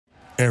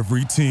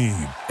Every team,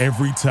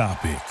 every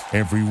topic,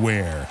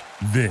 everywhere.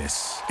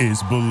 This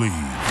is Believe.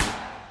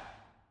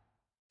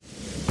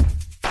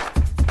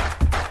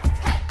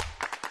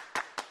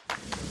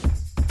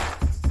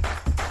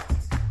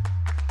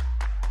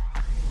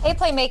 Hey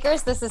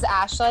Playmakers, this is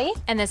Ashley.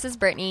 And this is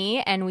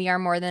Brittany, and we are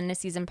More Than a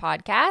Season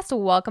podcast.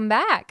 Welcome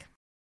back.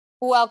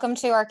 Welcome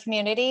to our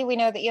community. We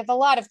know that you have a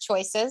lot of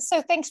choices,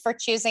 so thanks for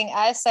choosing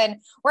us, and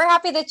we're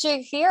happy that you're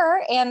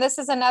here. And this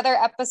is another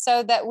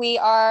episode that we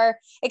are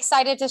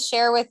excited to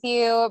share with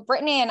you.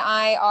 Brittany and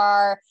I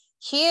are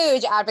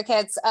huge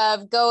advocates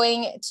of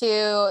going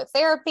to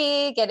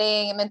therapy,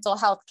 getting mental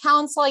health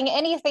counseling,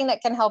 anything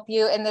that can help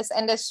you in this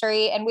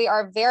industry. And we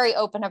are very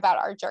open about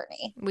our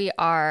journey. We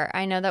are.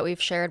 I know that we've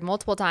shared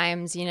multiple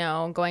times,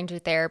 going to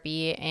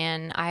therapy,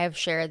 and I have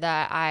shared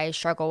that I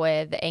struggle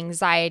with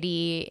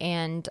anxiety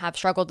and have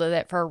struggled with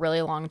it for a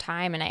really long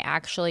time. And I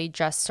actually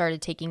just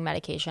started taking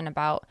medication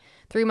about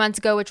 3 months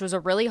ago, which was a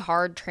really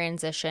hard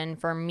transition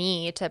for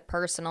me to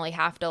personally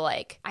have to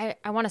I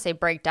want to say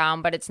break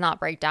down, but it's not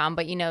break down,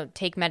 but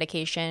take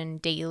medication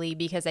daily,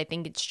 because I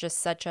think it's just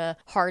such a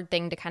hard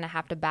thing to kind of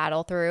have to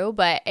battle through.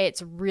 But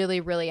it's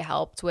really, really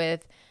helped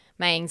with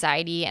my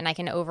anxiety, and I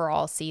can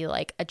overall see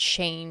a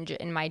change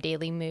in my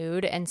daily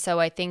mood. And so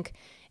I think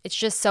it's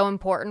just so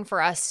important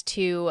for us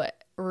to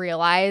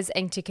realize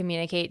and to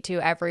communicate to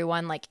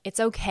everyone it's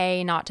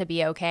okay not to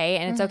be okay,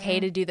 and it's okay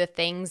to do the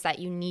things that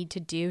you need to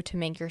do to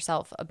make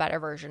yourself a better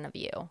version of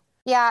you.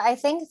 Yeah, I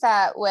think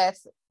that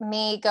with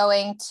me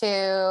going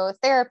to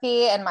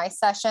therapy and my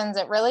sessions,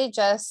 it really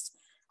just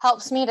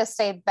helps me to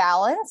stay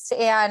balanced.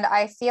 And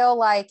I feel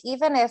like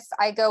even if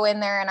I go in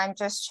there and I'm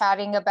just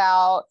chatting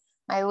about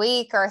my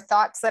week or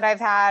thoughts that I've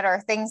had or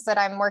things that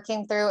I'm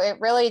working through, it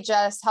really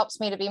just helps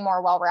me to be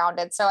more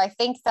well-rounded. So I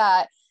think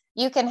that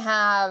you can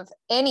have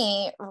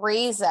any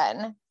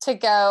reason to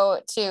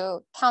go to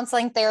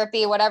counseling,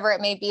 therapy, whatever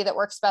it may be that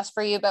works best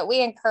for you. But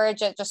we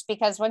encourage it just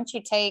because once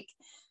you take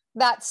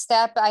that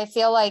step, I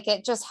feel like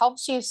it just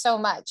helps you so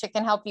much. It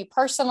can help you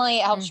personally.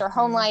 It helps your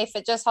home life.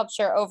 It just helps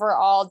your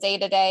overall day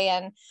to day.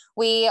 And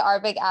we are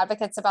big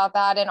advocates about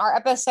that. In our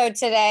episode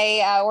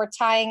today, we're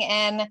tying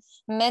in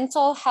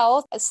mental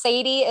health.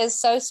 Sadie is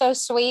so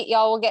sweet.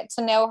 Y'all will get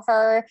to know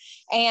her.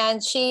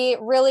 And she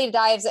really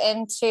dives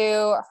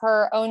into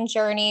her own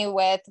journey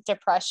with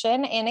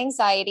depression and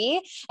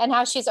anxiety and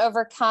how she's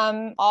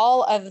overcome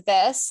all of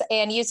this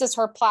and uses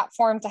her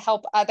platform to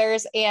help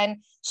others. And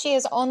she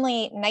is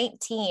only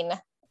 19,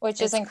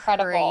 which is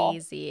incredible.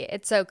 Crazy.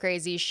 It's so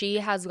crazy. She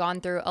has gone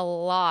through a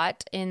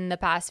lot in the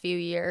past few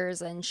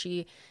years, and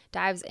she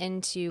dives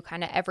into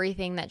kind of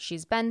everything that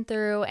she's been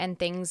through and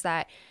things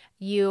that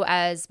you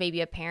as maybe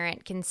a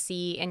parent can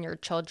see in your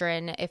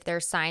children if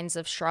there's signs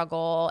of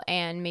struggle,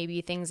 and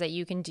maybe things that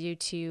you can do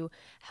to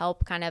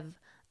help kind of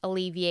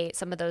alleviate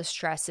some of those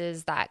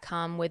stresses that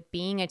come with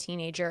being a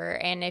teenager.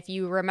 And if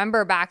you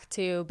remember back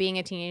to being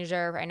a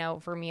teenager, I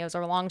know for me it was a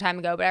long time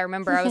ago, but I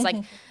remember I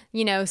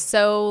was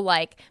so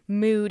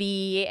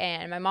moody,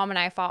 and my mom and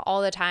I fought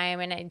all the time.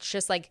 And it's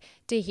just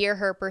to hear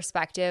her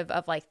perspective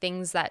of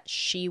things that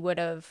she would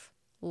have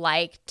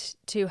liked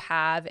to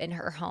have in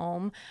her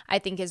home, I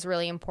think is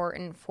really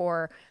important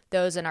for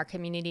those in our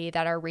community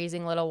that are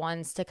raising little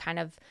ones to kind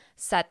of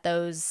set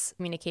those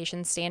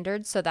communication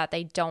standards so that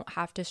they don't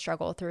have to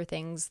struggle through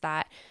things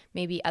that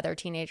maybe other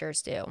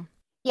teenagers do.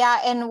 Yeah.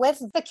 And with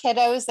the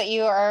kiddos that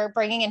you are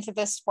bringing into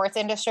this sports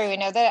industry, we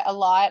know that a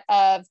lot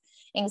of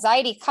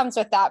anxiety comes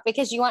with that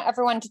because you want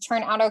everyone to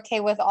turn out okay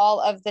with all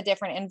of the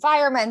different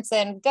environments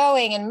and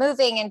going and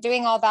moving and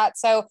doing all that.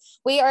 So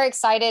we are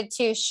excited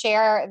to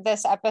share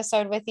this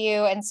episode with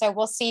you. And so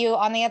we'll see you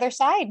on the other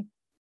side.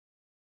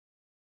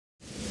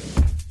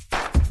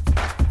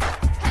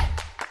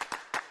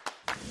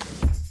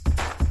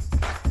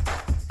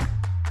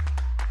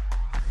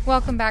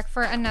 Welcome back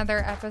for another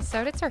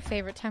episode. It's our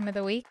favorite time of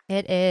the week.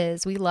 It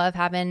is. We love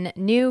having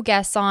new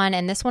guests on,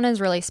 and this one is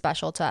really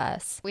special to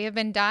us. We have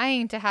been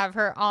dying to have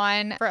her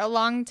on for a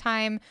long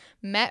time.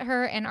 Met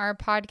her in our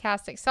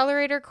podcast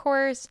accelerator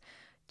course.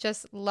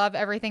 Just love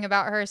everything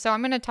about her. So I'm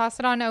going to toss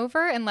it on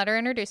over and let her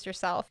introduce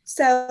herself.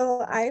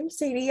 So I'm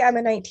Sadie. I'm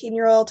a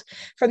 19-year-old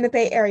from the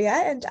Bay Area,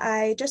 and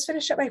I just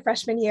finished up my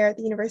freshman year at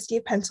the University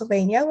of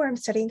Pennsylvania, where I'm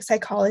studying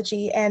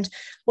psychology. And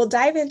we'll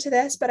dive into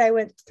this, but I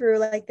went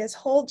through this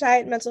whole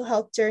giant mental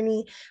health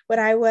journey when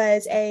I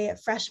was a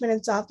freshman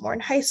and sophomore in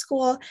high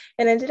school,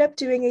 and ended up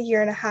doing 1.5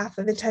 years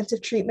of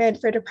intensive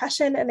treatment for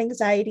depression and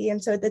anxiety.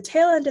 And so at the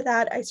tail end of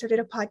that, I started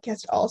a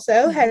podcast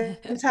also,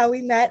 hence how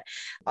we met,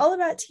 all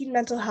about teen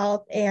mental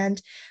health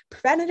and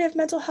preventative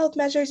mental health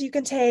measures you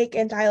can take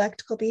and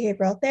dialectical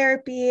behavioral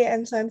therapy.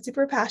 And so I'm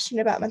super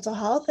passionate about mental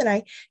health, and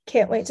I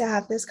can't wait to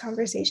have this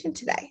conversation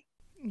today.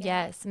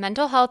 Yes,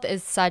 mental health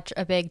is such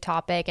a big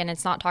topic and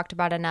it's not talked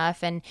about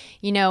enough. And,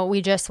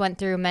 we just went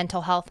through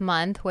Mental Health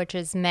Month, which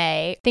is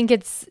May. I think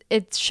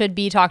it should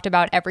be talked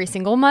about every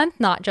single month,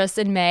 not just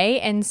in May.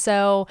 And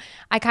so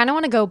I kind of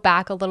want to go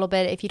back a little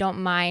bit, if you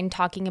don't mind,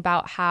 talking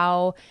about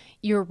how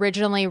you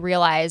originally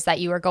realized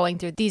that you were going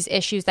through these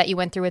issues that you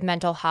went through with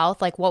mental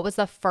health. Like, what was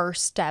the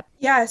first step?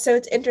 Yeah, so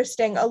it's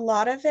interesting. A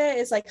lot of it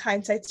is like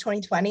hindsight's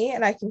 2020,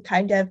 and I can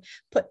kind of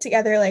put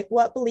together like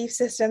what belief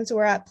systems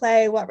were at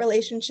play, what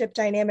relationship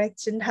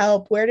dynamics didn't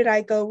help, where did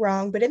I go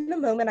wrong? But in the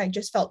moment, I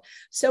just felt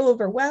so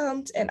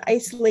overwhelmed and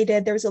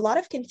isolated. There was a lot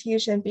of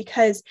confusion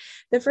because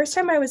the first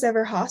time I was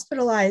ever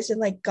hospitalized and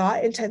like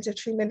got intensive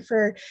treatment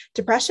for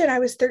depression, I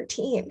was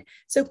 13.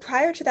 So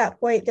prior to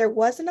that point, there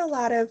wasn't a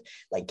lot of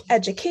like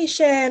education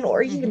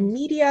or even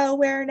media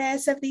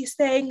awareness of these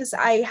things.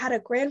 I had a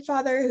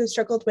grandfather who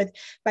struggled with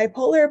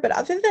bipolar, but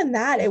other than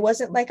that, it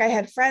wasn't like I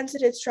had friends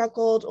that had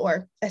struggled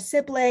or a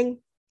sibling.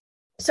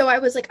 So I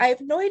was like, I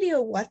have no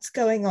idea what's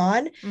going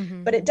on,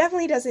 but it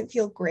definitely doesn't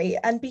feel great.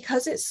 And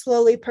because it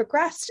slowly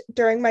progressed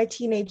during my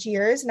teenage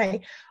years, and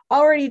I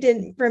already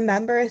didn't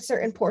remember a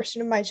certain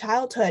portion of my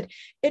childhood,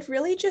 it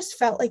really just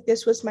felt like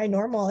this was my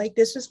normal, like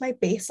this was my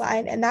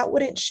baseline, and that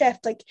wouldn't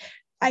shift. Like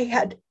I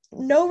had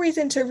no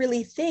reason to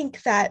really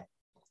think that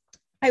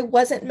I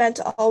wasn't meant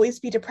to always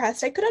be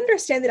depressed. I could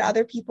understand that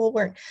other people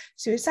weren't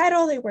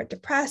suicidal, they weren't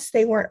depressed,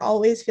 they weren't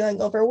always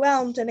feeling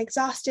overwhelmed and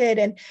exhausted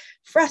and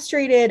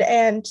frustrated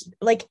and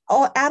like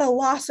all at a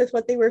loss with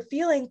what they were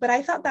feeling. But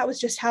I thought that was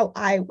just how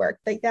I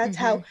worked. Like that's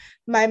how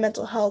my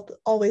mental health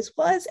always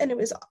was, and it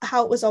was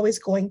how it was always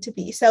going to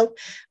be. So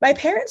my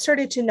parents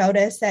started to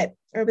notice that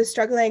I was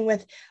struggling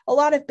with a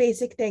lot of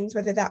basic things,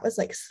 whether that was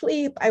like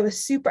sleep. I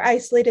was super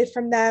isolated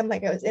from them.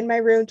 Like I was in my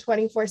room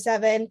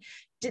 24/7,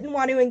 didn't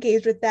want to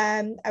engage with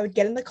them. I would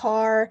get in the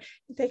car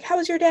and think, how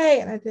was your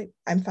day? And I'd think,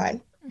 I'm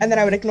fine. And then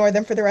I would ignore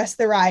them for the rest of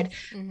the ride.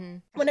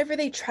 Whenever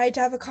they tried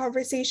to have a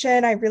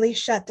conversation, I really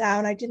shut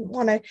down. I didn't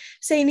want to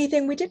say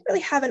anything. We didn't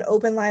really have an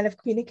open line of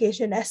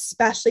communication,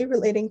 especially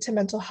relating to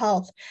mental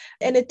health.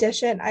 In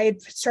addition, I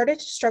had started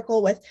to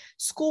struggle with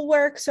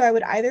schoolwork. So I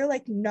would either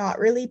like not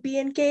really be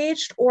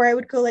engaged, or I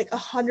would go like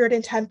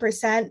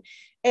 110%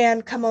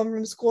 and come home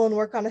from school and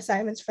work on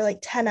assignments for like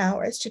 10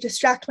 hours to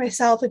distract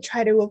myself and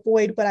try to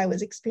avoid what I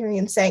was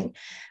experiencing.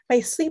 My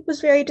sleep was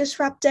very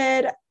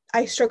disrupted.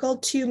 I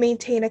struggled to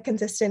maintain a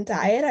consistent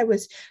diet. I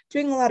was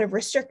doing a lot of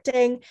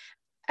restricting.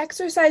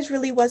 Exercise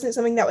really wasn't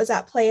something that was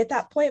at play at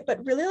that point,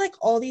 but really like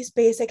all these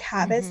basic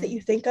habits that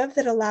you think of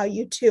that allow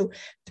you to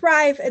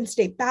thrive and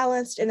stay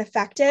balanced and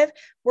effective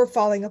were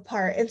falling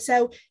apart. And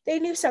so they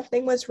knew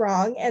something was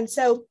wrong. And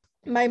so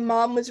my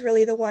mom was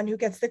really the one who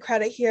gets the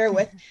credit here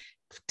with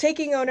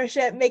taking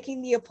ownership,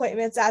 making the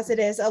appointments as it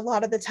is a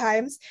lot of the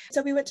times.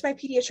 So we went to my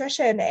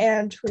pediatrician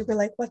and we were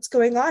like, what's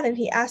going on? And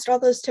he asked all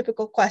those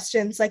typical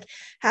questions like,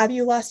 have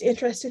you lost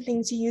interest in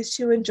things you used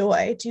to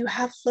enjoy? Do you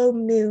have low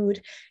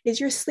mood? Is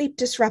your sleep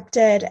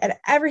disrupted? And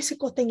every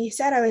single thing he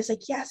said, I was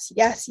like, yes,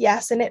 yes,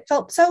 yes. And it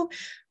felt so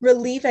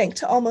relieving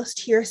to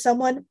almost hear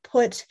someone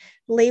put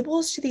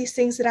labels to these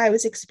things that I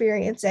was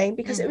experiencing,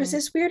 because it was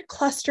this weird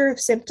cluster of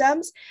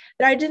symptoms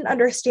that I didn't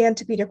understand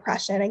to be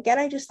depression. Again,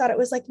 I just thought it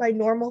was like my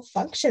normal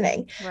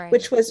functioning,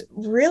 which was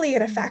really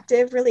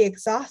ineffective, really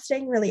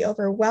exhausting, really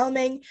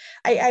overwhelming.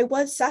 I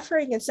was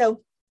suffering. And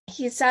so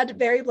he said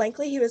very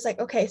blankly, he was like,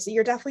 okay, so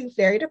you're definitely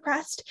very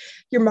depressed.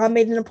 Your mom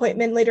made an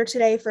appointment later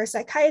today for a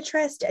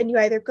psychiatrist, and you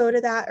either go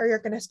to that or you're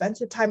going to spend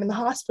some time in the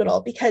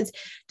hospital, because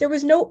there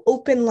was no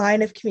open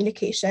line of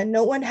communication.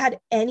 No one had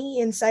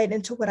any insight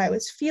into what I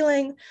was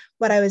feeling,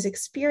 what I was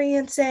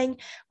experiencing,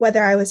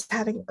 whether I was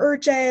having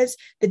urges,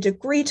 the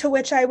degree to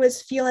which I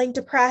was feeling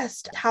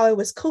depressed, how I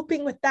was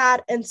coping with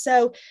that. And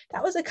so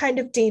that was a kind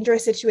of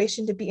dangerous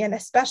situation to be in,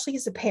 especially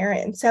as a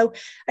parent. And so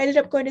I ended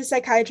up going to a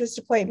psychiatrist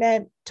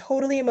appointment,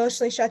 totally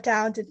emotionally shut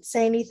down, didn't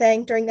say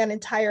anything during that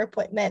entire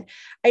appointment.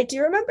 I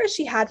do remember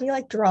she had me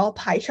like draw a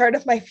pie chart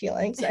of my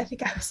feelings. I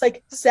think I was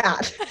like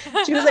sad.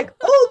 She was like,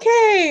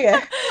 okay.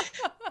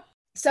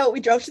 So we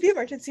drove to the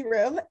emergency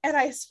room, and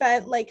I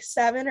spent like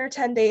 7 or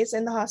 10 days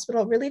in the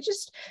hospital, really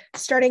just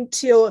starting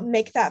to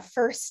make that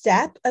first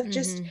step of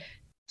just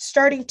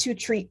starting to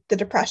treat the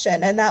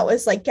depression. And that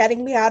was like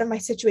getting me out of my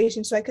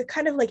situation so I could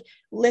kind of like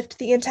lift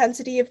the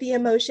intensity of the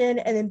emotion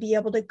and then be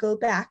able to go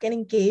back and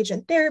engage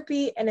in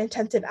therapy and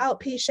intensive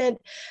outpatient.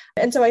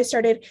 And so I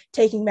started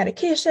taking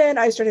medication.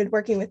 I started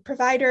working with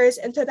providers.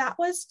 And so that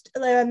was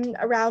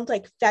around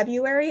like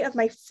February of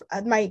my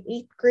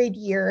 8th grade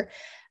year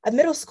of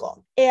middle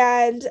school.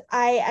 And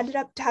I ended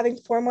up having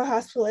 4 more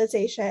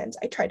hospitalizations.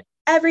 I tried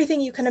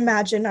everything you can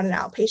imagine on an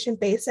outpatient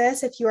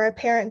basis. If you are a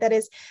parent that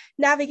is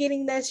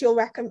navigating this, you'll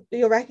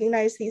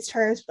recognize these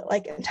terms, but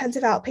like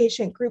intensive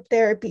outpatient, group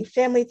therapy,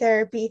 family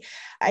therapy.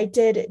 I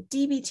did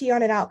DBT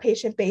on an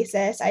outpatient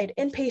basis. I had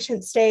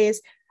inpatient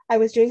stays. I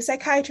was doing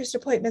psychiatrist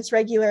appointments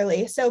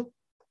regularly. So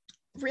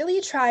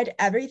really tried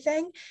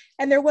everything,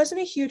 and there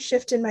wasn't a huge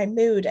shift in my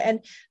mood.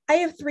 And I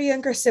have 3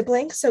 younger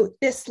siblings, so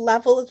this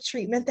level of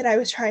treatment that I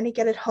was trying to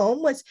get at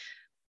home was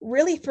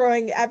really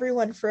throwing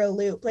everyone for a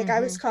loop. Like I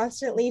was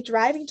constantly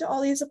driving to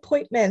all these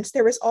appointments.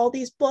 There was all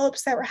these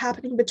blowups that were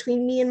happening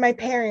between me and my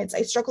parents.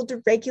 I struggled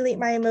to regulate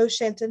my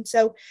emotions. And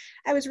so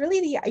I was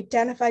really the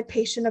identified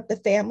patient of the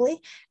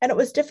family. And it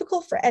was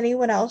difficult for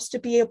anyone else to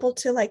be able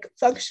to like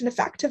function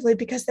effectively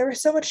because there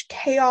was so much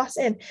chaos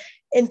and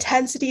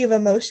intensity of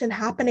emotion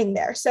happening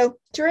there. So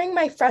during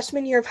my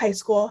freshman year of high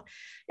school,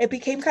 it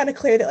became kind of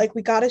clear that like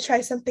we got to try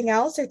something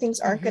else or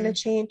things aren't going to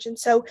change. And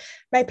so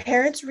my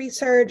parents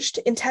researched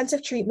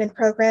intensive treatment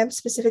programs,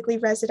 specifically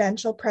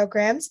residential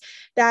programs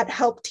that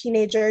help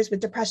teenagers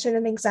with depression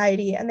and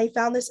anxiety. And they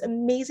found this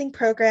amazing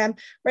program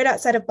right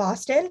outside of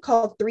Boston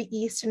called 3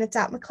 East, and it's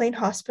at McLean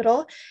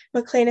Hospital.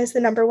 McLean is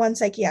the #1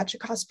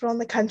 psychiatric hospital in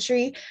the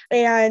country.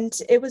 And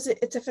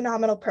it's a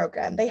phenomenal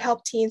program. They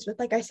help teens with,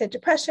 like I said,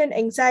 depression,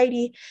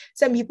 anxiety,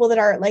 some people that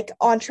are like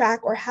on track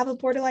or have a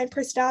borderline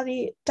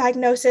personality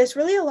diagnosis,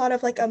 really a lot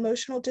of like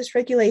emotional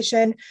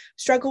dysregulation,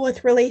 struggle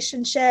with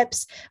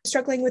relationships,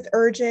 struggling with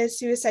urges,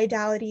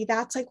 suicidality.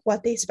 That's like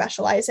what they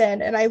specialize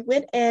in. And I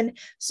went in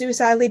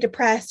suicidally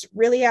depressed,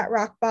 really at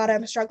rock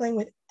bottom, struggling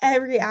with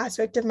every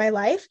aspect of my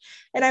life.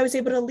 And I was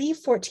able to leave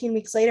 14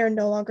 weeks later,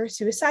 no longer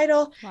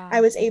suicidal. Wow. I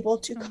was able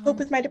to cope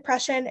with my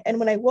depression. And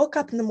when I woke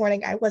up in the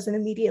morning, I wasn't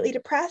immediately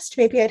depressed.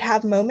 Maybe I'd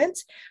have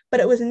moments, but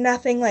it was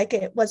nothing like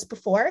it was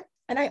before.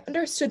 And I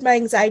understood my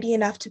anxiety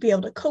enough to be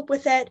able to cope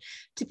with it,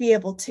 to be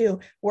able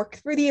to work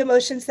through the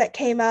emotions that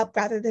came up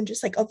rather than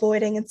just like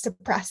avoiding and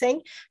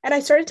suppressing. And I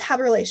started to have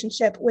a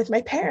relationship with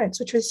my parents,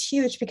 which was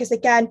huge because,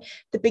 again,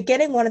 the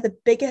beginning, one of the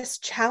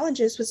biggest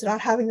challenges was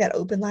not having that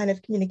open line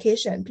of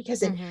communication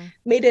because it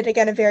made it,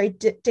 again, a very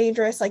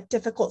dangerous, like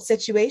difficult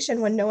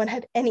situation when no one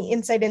had any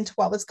insight into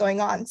what was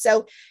going on.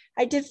 So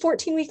I did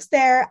 14 weeks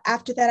there.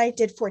 After that, I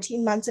did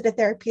 14 months at a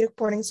therapeutic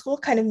boarding school,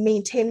 kind of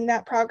maintaining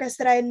that progress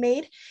that I had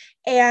made.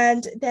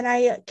 And then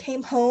I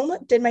came home,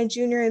 did my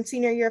junior and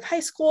senior year of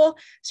high school,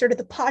 started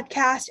the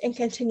podcast, and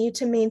continued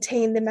to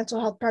maintain the mental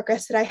health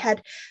progress that I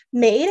had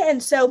made.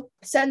 And so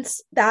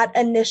since that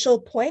initial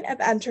point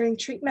of entering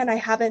treatment, I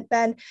haven't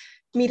been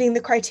meeting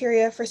the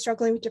criteria for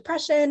struggling with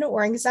depression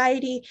or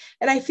anxiety.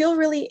 And I feel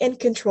really in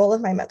control of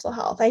my mental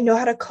health. I know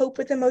how to cope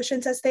with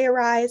emotions as they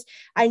arise.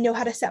 I know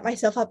how to set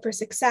myself up for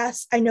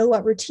success. I know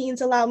what routines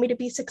allow me to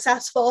be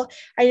successful.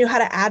 I know how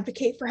to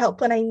advocate for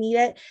help when I need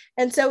it.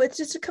 And so it's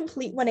just a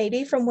complete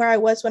 180 from where I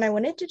was when I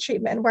went into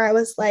treatment, where I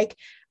was like,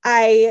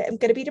 I am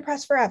going to be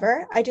depressed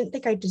forever. I didn't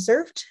think I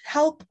deserved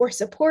help or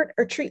support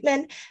or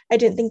treatment. I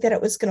didn't think that it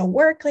was going to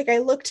work. Like I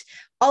looked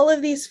all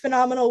of these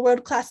phenomenal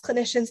world-class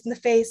clinicians in the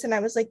face and I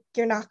was like,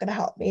 you're not going to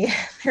help me.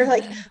 They're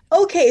like,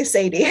 okay,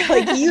 Sadie,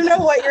 like, you know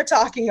what you're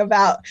talking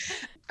about.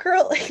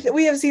 Girl, like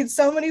we have seen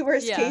so many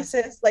worse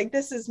cases. Like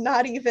this is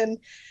not even,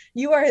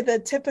 you are the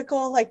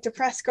typical like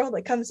depressed girl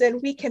that comes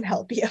in, we can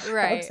help you.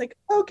 Right. I was like,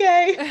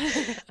 okay.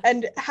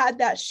 And had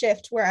that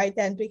shift where I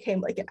then became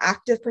like an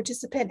active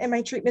participant in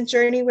my treatment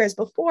journey. Whereas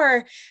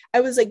before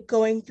I was like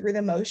going through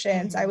the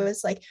motions. I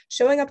was like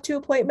showing up to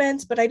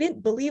appointments, but I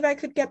didn't believe I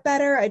could get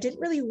better. I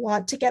didn't really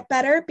want to get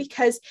better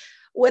because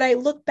when I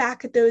look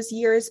back at those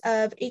years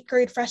of 8th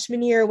grade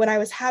freshman year, when I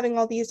was having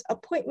all these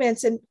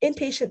appointments and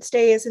inpatient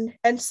stays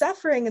and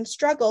suffering and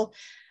struggle,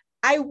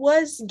 I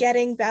was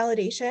getting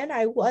validation.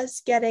 I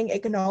was getting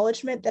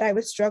acknowledgement that I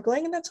was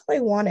struggling, and that's what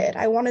I wanted.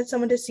 I wanted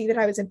someone to see that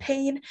I was in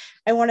pain.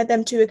 I wanted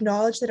them to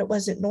acknowledge that it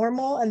wasn't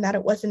normal and that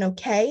it wasn't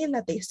okay and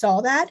that they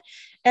saw that.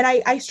 And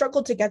I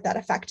struggled to get that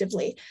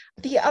effectively.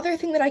 The other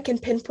thing that I can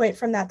pinpoint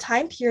from that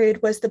time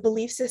period was the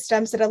belief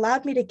systems that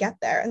allowed me to get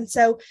there. And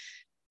so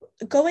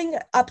going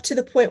up to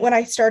the point when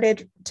I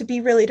started to be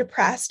really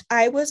depressed,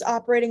 I was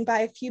operating by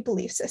a few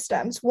belief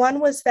systems. One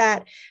was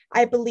that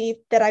I believed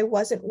that I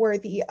wasn't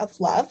worthy of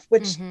love,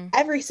 which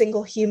every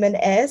single human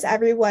is.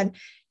 Everyone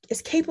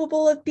is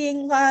capable of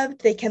being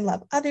loved. They can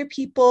love other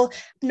people.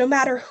 No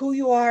matter who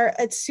you are,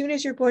 as soon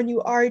as you're born,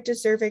 you are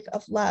deserving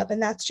of love.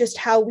 And that's just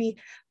how we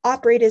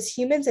operate as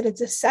humans. And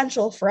it's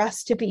essential for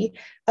us to be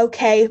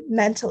okay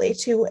mentally,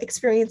 to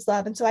experience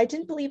love. And so I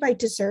didn't believe I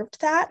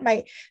deserved that.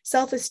 My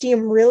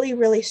self-esteem really,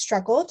 really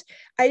struggled.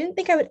 I didn't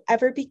think I would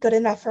ever be good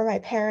enough for my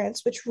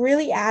parents, which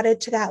really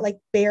added to that like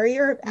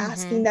barrier of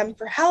asking them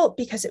for help,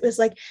 because it was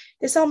like,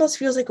 this almost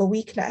feels like a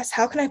weakness.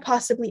 How can I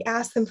possibly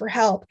ask them for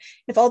help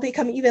if I'll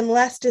become even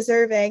less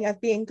deserving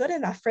of being good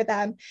enough for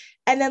them?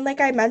 And then,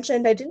 like I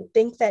mentioned, I didn't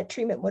think that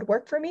treatment would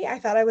work for me. I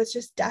thought I was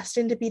just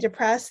destined to be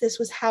depressed. This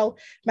was how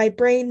my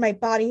brain, my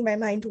body, my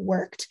mind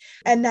worked,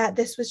 and that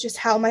this was just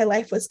how my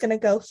life was going to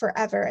go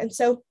forever. And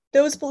so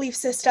those belief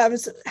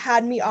systems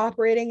had me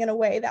operating in a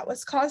way that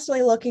was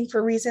constantly looking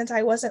for reasons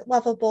I wasn't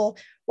lovable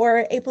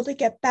or able to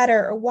get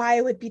better, or why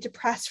I would be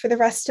depressed for the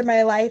rest of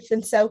my life.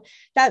 And so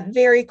that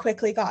very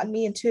quickly got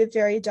me into a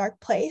very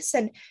dark place.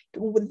 And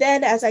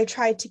then as I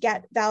tried to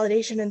get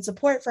validation and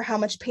support for how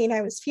much pain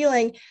I was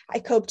feeling, I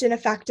coped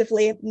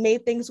ineffectively,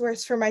 made things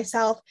worse for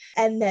myself.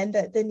 And then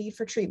the need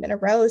for treatment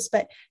arose.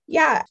 But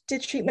yeah,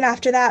 did treatment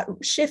after that,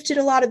 shifted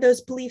a lot of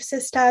those belief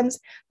systems,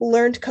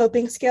 learned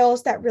coping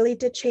skills that really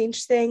did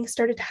change things,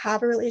 started to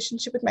have a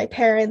relationship with my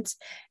parents,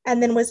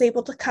 and then was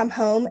able to come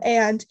home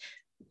and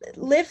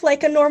live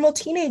like a normal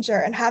teenager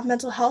and have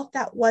mental health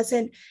that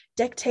wasn't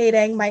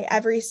dictating my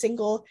every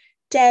single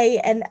day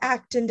and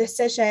act and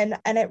decision.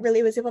 And it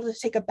really was able to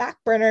take a back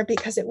burner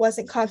because it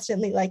wasn't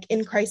constantly like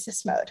in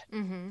crisis mode.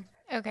 Mm-hmm.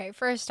 Okay,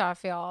 first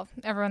off, y'all,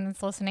 everyone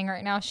that's listening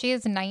right now, she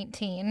is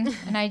 19.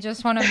 And I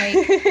just want to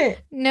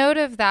make note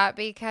of that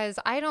because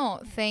I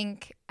don't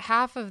think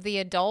half of the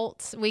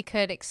adults we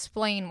could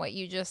explain what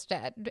you just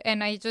did.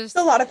 And I just...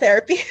 a lot of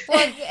therapy.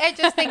 Well, I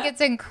just think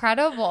it's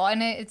incredible.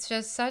 And it's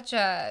just such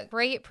a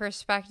great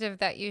perspective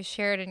that you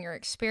shared in your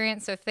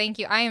experience. So thank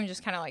you. I am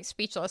just kind of like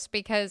speechless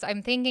because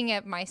I'm thinking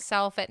of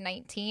myself at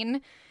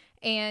 19.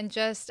 And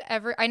just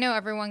I know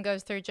everyone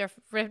goes through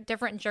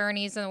different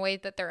journeys in the way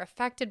that they're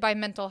affected by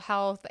mental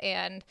health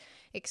and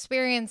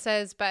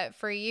experiences. But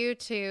for you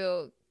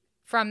to,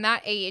 from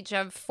that age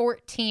of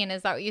 14,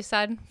 is that what you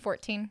said?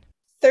 14?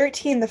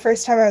 13 the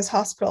first time I was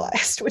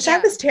hospitalized, which I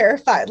was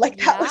terrified. Like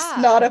that was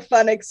not a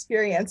fun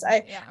experience.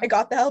 I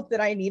got the help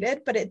that I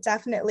needed, but it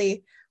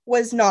definitely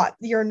was not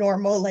your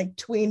normal like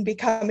tween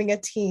becoming a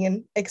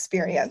teen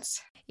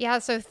experience. Yeah,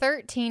 so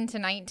 13 to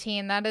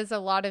 19, that is a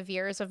lot of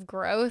years of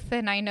growth.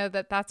 And I know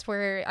that that's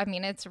where, I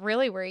mean, it's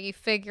really where you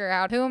figure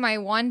out who am I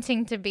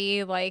wanting to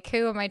be, like,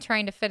 who am I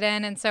trying to fit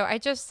in? And so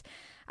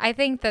I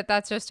think that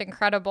that's just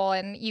incredible.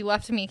 And you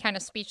left me kind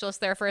of speechless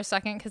there for a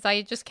second because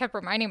I just kept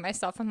reminding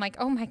myself, I'm like,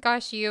 oh my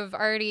gosh, you've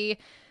already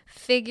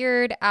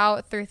figured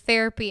out through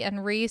therapy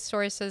and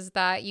resources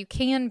that you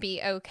can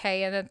be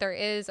okay and that there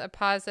is a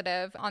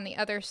positive on the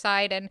other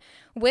side. And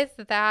with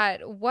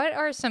that, what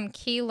are some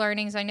key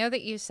learnings? I know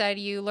that you said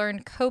you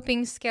learned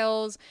coping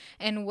skills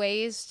and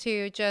ways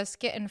to just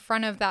get in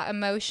front of that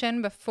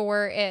emotion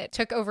before it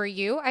took over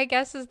you, I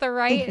guess is the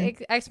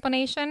right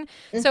explanation.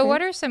 So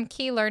what are some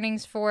key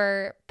learnings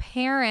for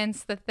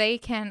parents that they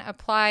can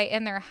apply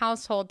in their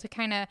household to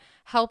kind of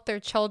help their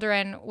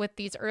children with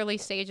these early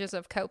stages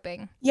of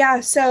coping?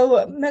 Yeah,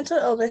 so mental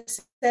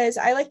illnesses,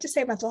 I like to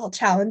say mental health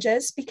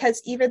challenges,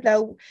 because even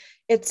though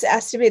it's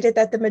estimated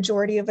that the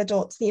majority of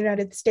adults in the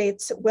United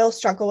States will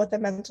struggle with a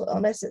mental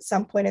illness at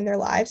some point in their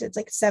lives, it's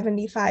like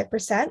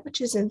 75%,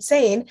 which is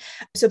insane.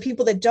 So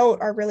people that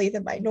don't are really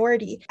the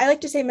minority. I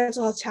like to say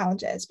mental health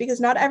challenges because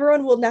not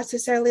everyone will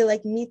necessarily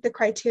like meet the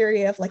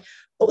criteria of like,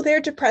 oh,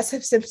 their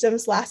depressive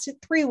symptoms lasted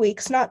 3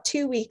 weeks, not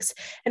 2 weeks.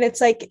 And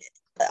it's like,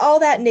 all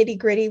that nitty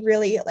gritty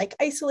really like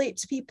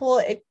isolates people.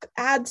 It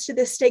adds to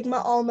the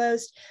stigma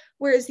almost.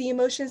 Whereas the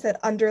emotions that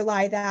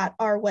underlie that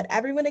are what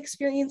everyone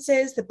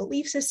experiences, the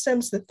belief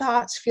systems, the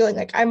thoughts, feeling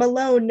like I'm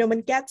alone, no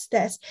one gets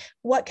this.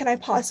 What can I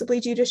possibly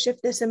do to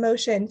shift this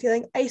emotion?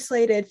 Feeling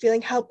isolated,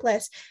 feeling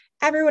helpless.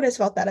 Everyone has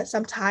felt that at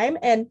some time.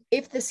 And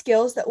if the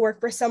skills that work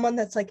for someone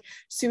that's like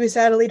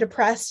suicidally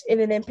depressed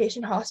in an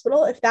inpatient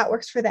hospital, if that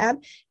works for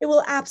them, it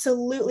will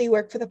absolutely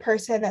work for the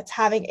person that's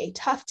having a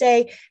tough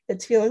day,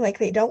 that's feeling like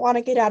they don't want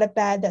to get out of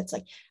bed, that's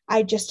like,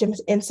 I just am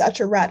in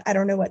such a rut, I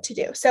don't know what to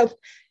do. So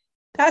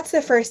that's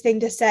the first thing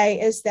to say,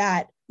 is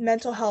that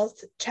mental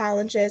health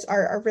challenges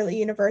are really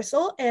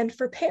universal. And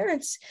for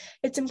parents,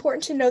 it's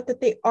important to note that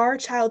they are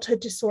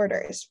childhood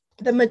disorders.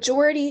 The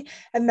majority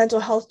of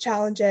mental health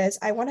challenges,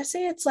 I want to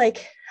say it's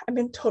like,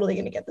 I'm totally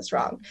going to get this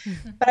wrong,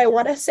 but I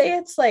want to say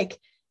it's like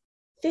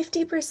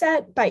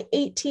 50% by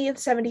 18,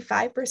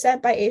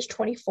 75% by age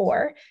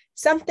 24,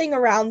 something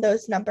around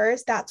those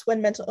numbers. That's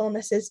when mental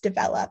illnesses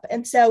develop.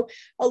 And so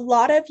a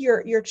lot of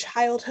your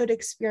childhood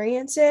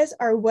experiences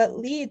are what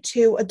lead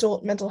to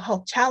adult mental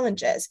health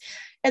challenges.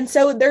 And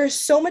so there's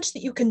so much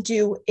that you can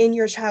do in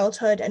your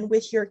childhood and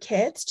with your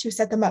kids to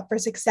set them up for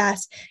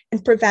success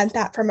and prevent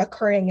that from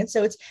occurring. And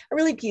so it's a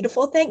really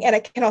beautiful thing. And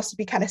it can also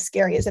be kind of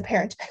scary as a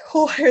parent.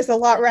 Oh, there's a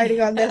lot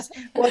riding on this.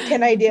 What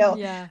can I do?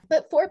 Yeah.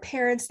 But for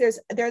parents,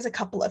 there's a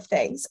couple of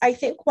things. I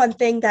think one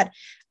thing that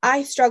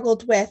I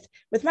struggled with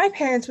my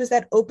parents was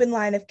that open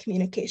line of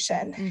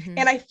communication.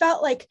 And I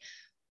felt like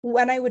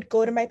when I would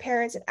go to my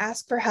parents and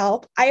ask for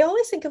help, I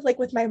always think of like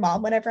with my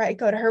mom, whenever I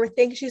go to her with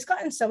things, she's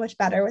gotten so much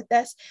better with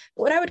this.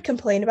 But when I would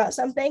complain about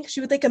something, she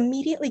would like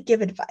immediately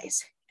give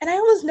advice. And I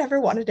almost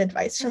never wanted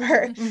advice from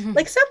her.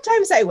 Like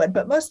sometimes I would,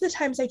 but most of the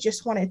times I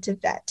just wanted to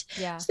vent.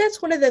 Yeah. So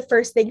that's one of the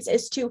first things,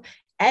 is to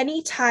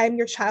anytime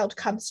your child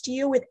comes to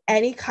you with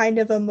any kind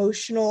of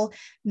emotional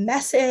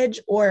message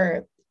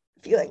or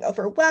feeling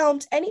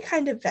overwhelmed, any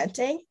kind of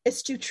venting,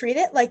 is to treat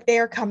it like they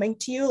are coming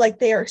to you, like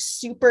they are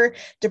super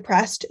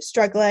depressed,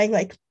 struggling,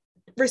 like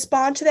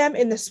respond to them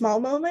in the small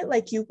moment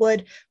like you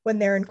would when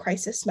they're in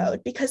crisis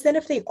mode. Because then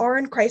if they are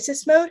in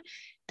crisis mode,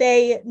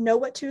 they know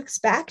what to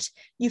expect.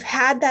 You've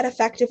had that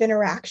effective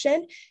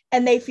interaction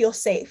and they feel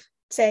safe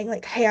saying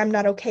like, hey, I'm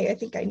not okay. I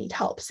think I need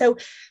help. So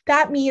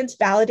that means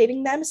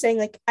validating them, saying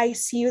like, I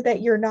see you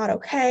that you're not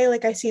okay.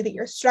 Like, I see that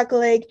you're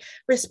struggling,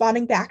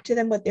 responding back to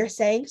them what they're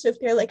saying. So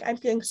if they're like, I'm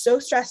feeling so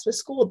stressed with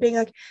school, being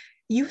like,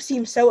 you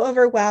seem so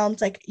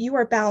overwhelmed, like you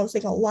are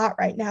balancing a lot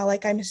right now.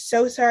 Like, I'm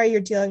so sorry you're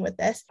dealing with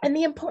this. And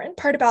the important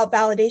part about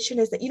validation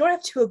is that you don't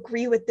have to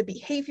agree with the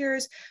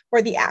behaviors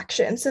or the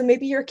actions. So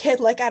maybe your kid,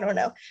 like, I don't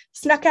know,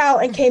 snuck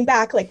out and came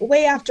back like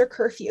way after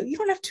curfew. You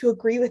don't have to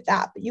agree with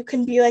that, but you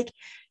can be like,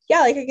 yeah,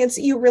 like I can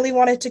see you really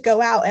wanted to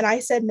go out and I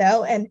said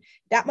no. And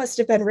that must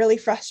have been really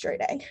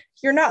frustrating.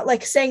 You're not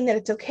like saying that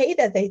it's okay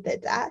that they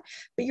did that,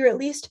 but you're at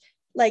least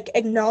like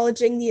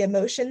acknowledging the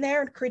emotion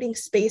there and creating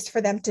space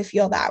for them to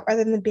feel that,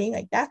 rather than being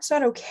like, that's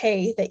not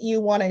okay that you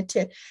wanted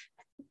to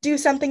do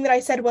something that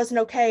I said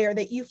wasn't okay, or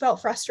that you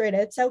felt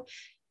frustrated. So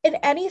in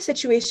any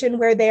situation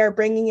where they are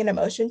bringing an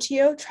emotion to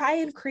you, try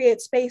and create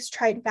space,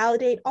 try and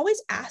validate,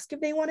 always ask if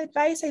they want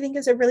advice. I think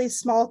is a really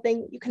small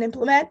thing that you can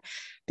implement.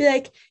 Be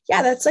like,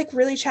 yeah, that's like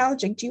really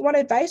challenging. Do you want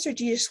advice, or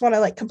do you just want to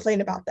like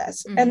complain about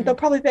this? Mm-hmm. And they'll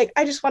probably be like,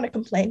 I just want to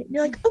complain. And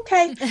you're like,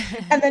 okay.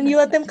 And then you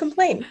let them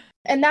complain.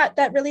 And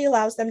that really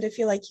allows them to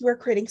feel like you are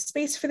creating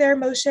space for their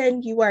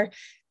emotion. You are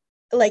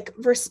like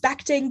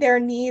respecting their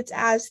needs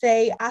as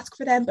they ask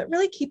for them, but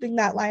really keeping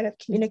that line of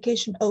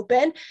communication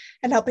open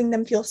and helping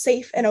them feel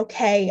safe and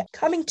okay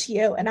coming to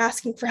you and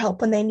asking for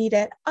help when they need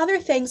it. Other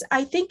things,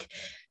 I think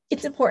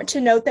it's important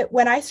to note that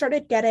when I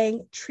started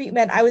getting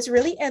treatment, I was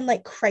really in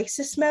like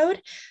crisis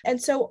mode.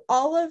 And so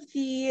all of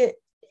the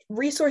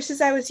resources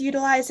I was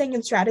utilizing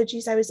and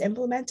strategies I was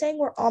implementing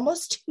were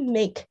almost to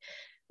make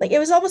like, it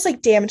was almost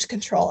like damage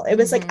control. It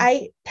was like,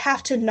 I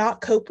have to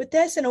not cope with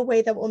this in a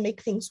way that will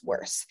make things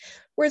worse.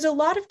 Whereas a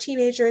lot of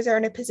teenagers are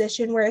in a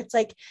position where it's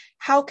like,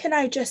 how can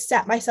I just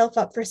set myself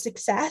up for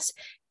success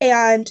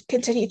and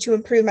continue to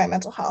improve my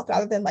mental health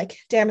rather than like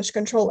damage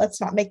control?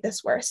 Let's not make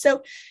this worse.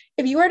 So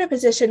if you are in a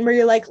position where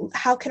you're like,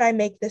 how can I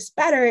make this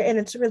better? And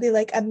it's really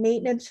like a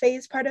maintenance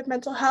phase part of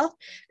mental health.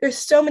 There's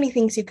so many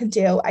things you can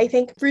do. I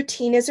think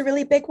routine is a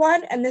really big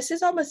one. And this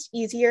is almost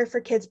easier for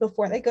kids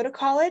before they go to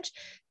college,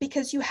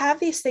 because you have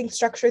these things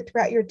structured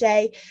throughout your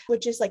day,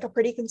 which is like a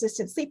pretty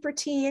consistent sleep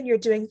routine. You're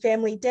doing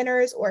family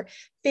dinners or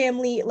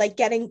family, like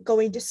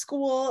going to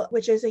school,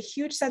 which is a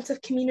huge sense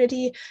of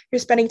community. You're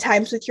spending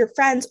times with your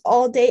friends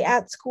all day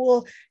at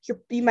school.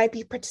 You might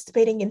be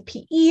participating in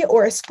PE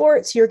or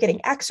sports. You're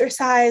getting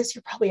exercise.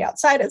 You're probably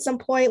outside at some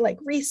point, like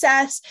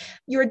recess.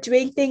 You're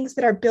doing things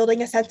that are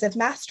building a sense of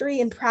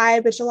mastery and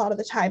pride, which a lot of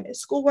the time is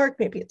schoolwork.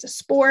 Maybe it's a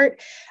sport.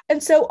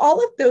 And so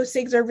all of those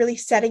things are really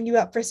setting you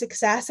up for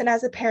success. And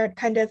as a parent,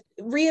 kind of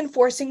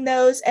reinforcing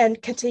those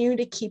and continuing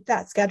to keep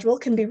that schedule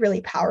can be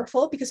really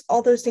powerful, because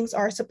all those things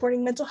are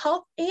supporting mental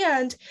health.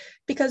 And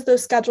because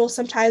those schedules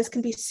sometimes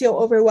can be so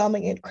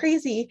overwhelming and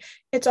crazy,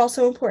 it's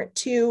also important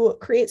to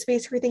create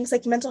space for things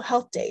like mental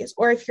health days.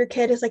 Or if your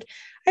kid is like,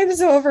 I'm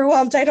so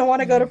overwhelmed, I don't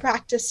want to go to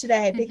practice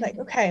today, being like,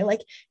 okay,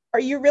 like, are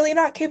you really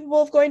not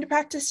capable of going to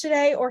practice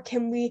today? Or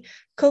can we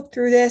cope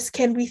through this?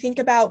 Can we think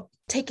about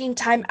taking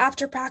time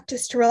after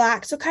practice to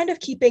relax? So kind of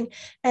keeping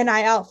an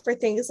eye out for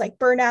things like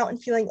burnout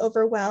and feeling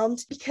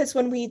overwhelmed, because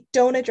when we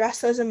don't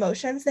address those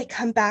emotions, they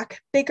come back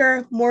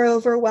bigger, more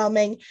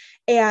overwhelming,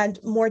 and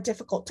more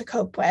difficult to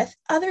cope with.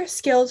 Other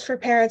skills for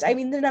parents, I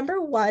mean, the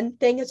number one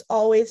thing is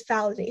always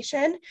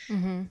validation.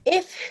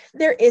 If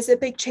there is a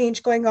big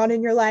change going on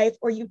in your life,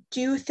 or you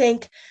do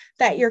think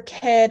that your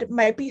kid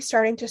might be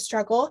starting to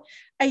struggle,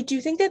 I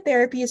do think that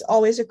therapy is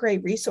always a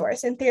great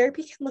resource, and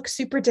therapy can look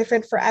super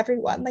different for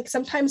everyone. Like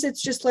sometimes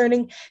it's just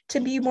learning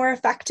to be more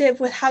effective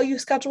with how you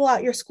schedule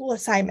out your school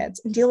assignments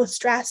and deal with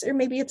stress. Or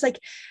maybe it's like,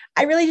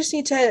 I really just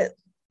need to,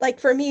 like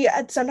for me,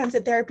 sometimes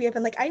at therapy, I've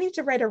been like, I need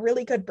to write a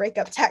really good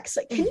breakup text.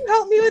 Like, can you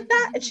help me with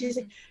that? And she's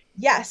like,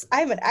 yes,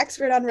 I'm an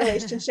expert on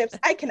relationships.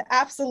 I can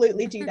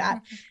absolutely do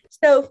that.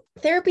 So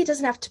therapy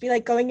doesn't have to be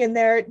like going in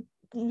there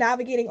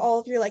navigating all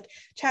of your like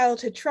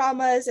childhood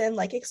traumas and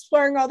like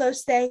exploring all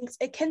those things.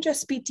 It can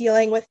just be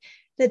dealing with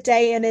the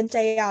day in and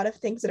day out of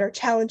things that are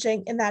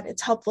challenging, and that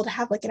it's helpful to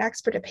have like an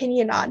expert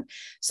opinion on.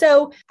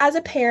 So as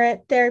a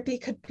parent, therapy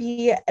could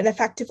be an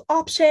effective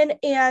option.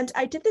 And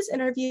I did this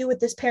interview with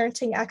this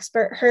parenting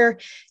expert. Her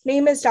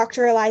name is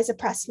Dr. Eliza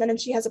Pressman, and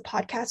she has a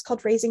podcast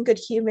called Raising Good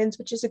Humans,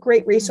 which is a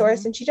great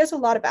resource. And she does a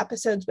lot of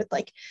episodes with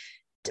like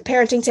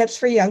parenting tips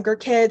for younger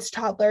kids,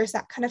 toddlers,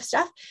 that kind of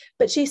stuff.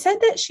 But she said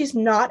that she's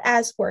not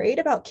as worried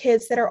about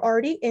kids that are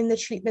already in the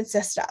treatment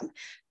system.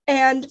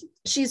 And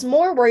she's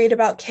more worried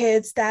about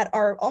kids that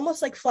are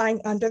almost like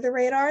flying under the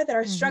radar, that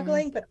are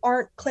struggling but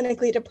aren't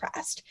clinically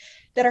depressed,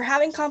 that are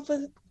having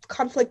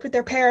conflict with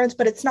their parents,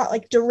 but it's not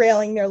like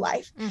derailing their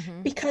life,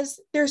 because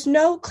there's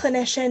no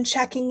clinician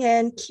checking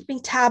in, keeping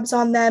tabs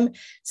on them,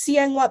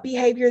 seeing what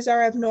behaviors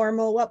are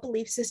abnormal, what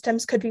belief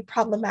systems could be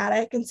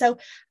problematic. And so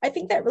I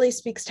think that really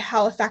speaks to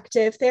how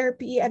effective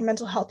therapy and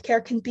mental health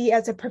care can be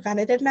as a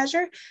preventative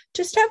measure,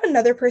 just to have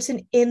another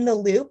person in the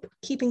loop,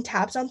 keeping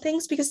tabs on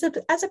things, because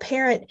as a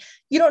parent,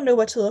 you don't know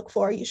what to look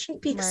for. You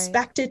shouldn't be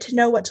expected to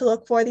know what to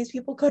look for. These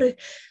people go to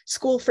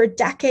school for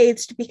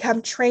decades to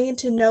become trained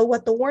to know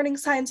what the warning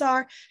signs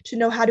are, to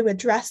know how to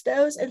address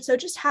those. And so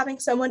just having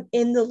someone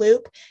in the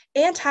loop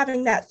and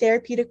having that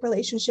therapeutic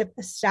relationship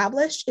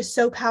established is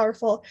so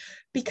powerful,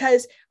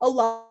 because a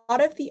lot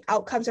of the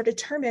outcomes are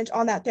determined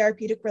on that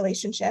therapeutic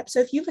relationship. So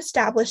if you've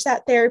established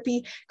that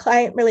therapy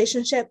client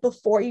relationship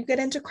before you get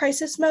into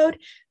crisis mode,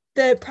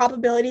 the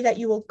probability that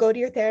you will go to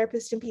your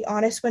therapist and be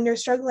honest when you're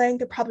struggling,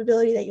 the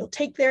probability that you'll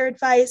take their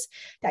advice,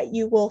 that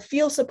you will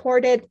feel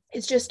supported,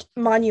 is just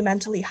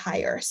monumentally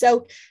higher.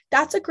 So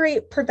that's a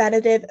great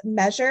preventative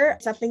measure,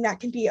 something that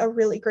can be a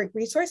really great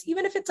resource,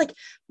 even if it's like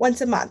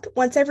once a month,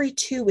 once every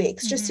 2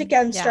 weeks, just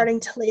again, starting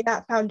to lay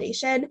that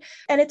foundation.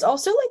 And it's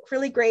also like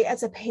really great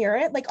as a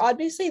parent. Like,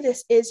 obviously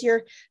this is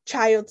your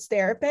child's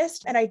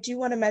therapist. And I do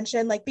want to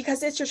mention, like,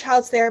 because it's your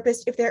child's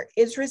therapist, if there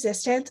is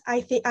resistance, I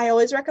think I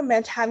always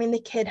recommend having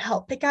the kid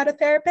help pick out a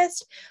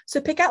therapist.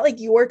 So pick out like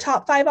your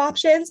top 5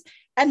 options,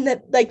 and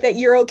that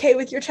you're okay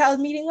with your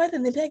child meeting with,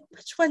 and then be like,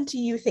 which one do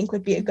you think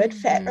would be a good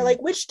fit? Or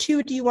like, which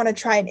 2 do you want to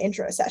try an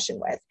intro session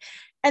with?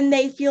 And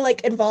they feel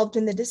like involved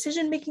in the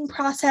decision-making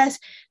process.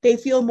 They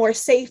feel more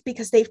safe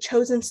because they've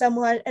chosen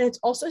someone. And it's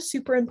also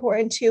super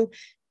important to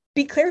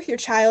be clear with your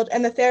child,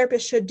 and the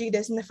therapist should do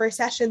this in the first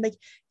session. Like,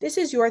 this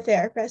is your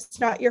therapist,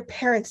 not your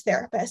parents'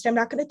 therapist. I'm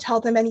not going to tell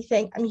them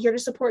anything. I'm here to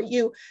support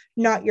you,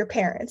 not your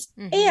parents.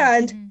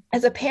 And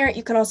as a parent,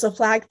 you can also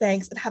flag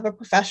things and have a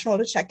professional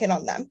to check in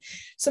on them.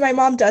 So my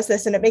mom does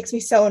this and it makes me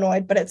so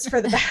annoyed, but it's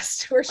for the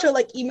best. Where she'll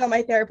like email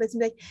my therapist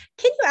and be like,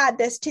 can you add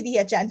this to the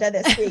agenda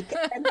this week?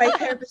 And my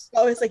therapist is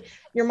always like,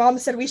 your mom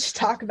said we should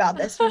talk about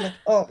this. And I'm like,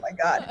 oh my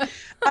God.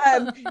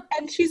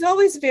 And she's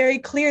always very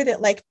clear that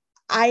like,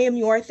 I am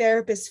your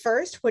therapist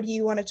first. What do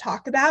you want to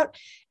talk about?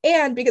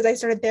 And because I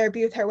started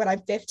therapy with her when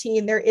I'm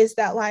 15, there is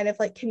that line of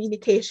like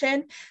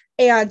communication.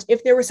 And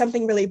if there was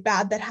something really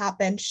bad that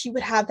happened, she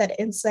would have that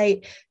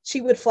insight.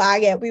 She would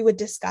flag it. We would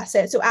discuss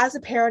it. So as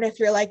a parent, if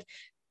you're like,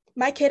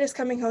 my kid is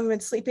coming home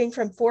and sleeping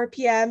from 4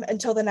 p.m.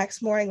 until the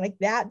next morning, like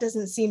that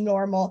doesn't seem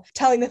normal.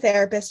 Telling the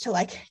therapist to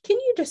like, can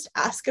you just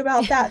ask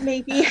about that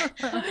maybe?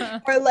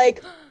 Or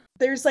like,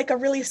 there's like a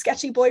really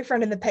sketchy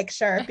boyfriend in the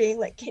picture, being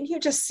like, can you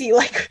just see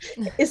like,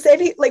 is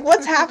any like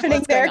what's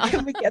happening there?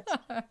 Can we get?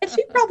 And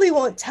she probably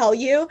won't tell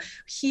you,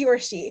 he or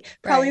she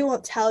probably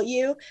won't tell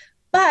you,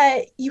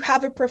 but you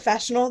have a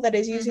professional that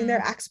is using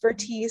their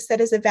expertise, that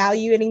is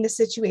evaluating the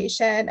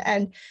situation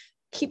and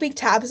keeping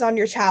tabs on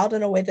your child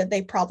in a way that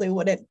they probably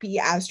wouldn't be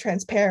as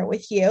transparent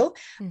with you.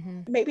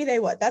 Maybe they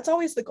would. That's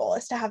always the goal,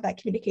 is to have that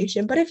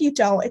communication. But if you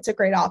don't, it's a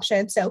great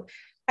option. So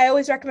I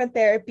always recommend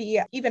therapy,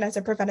 even as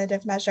a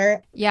preventative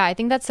measure. Yeah, I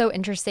think that's so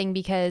interesting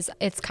because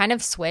it's kind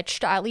of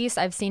switched, at least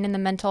I've seen in the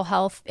mental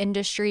health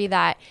industry,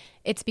 that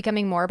it's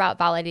becoming more about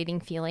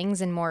validating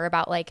feelings and more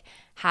about like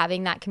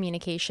having that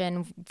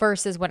communication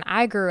versus when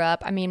I grew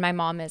up. I mean, my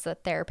mom is a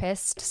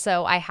therapist,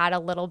 so I had a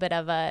little bit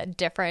of a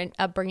different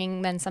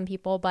upbringing than some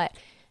people, but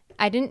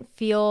I didn't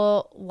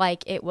feel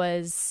like it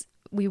was,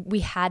 we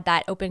had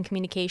that open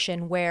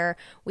communication where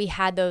we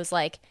had those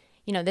like,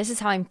 you know, this is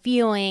how I'm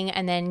feeling.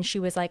 And then she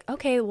was like,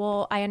 okay,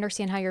 well, I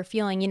understand how you're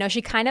feeling. You know,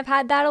 she kind of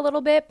had that a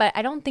little bit, but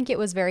I don't think it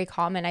was very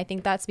common. I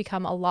think that's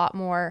become a lot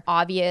more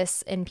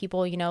obvious in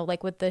people, you know,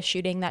 like with the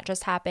shooting that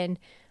just happened,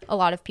 a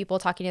lot of people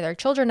talking to their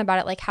children about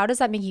it. Like, how does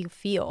that make you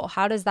feel?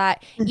 How does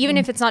that, even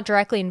if it's not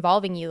directly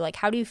involving you, like,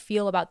 how do you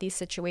feel about these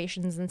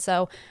situations? And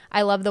so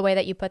I love the way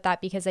that you put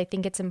that, because I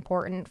think it's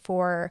important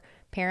for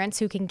parents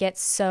who can get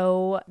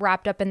so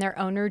wrapped up in their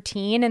own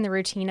routine and the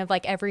routine of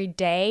like every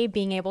day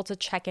being able to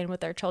check in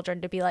with their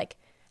children to be like,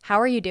 how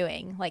are you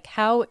doing? Like,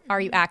 how are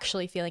you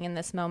actually feeling in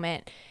this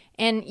moment?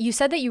 And you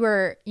said that you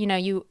were, you know,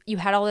 you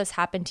had all this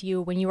happen to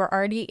you when you were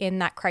already in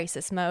that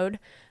crisis mode,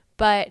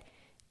 but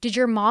did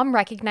your mom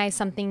recognize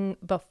something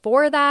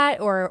before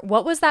that? Or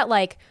what was that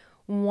like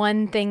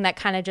one thing that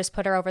kind of just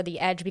put her over the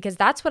edge? Because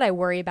that's what I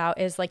worry about,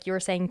 is like you were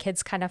saying,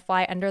 kids kind of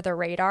fly under the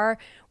radar.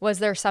 Was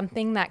there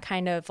something that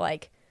kind of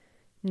like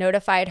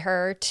notified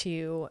her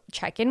to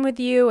check in with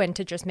you and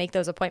to just make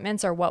those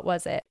appointments, or what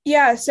was it?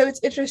 Yeah, so it's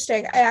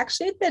interesting. I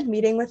actually had been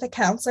meeting with a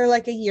counselor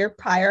like a year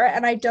prior,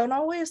 and I don't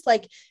always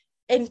like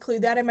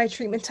include that in my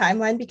treatment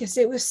timeline because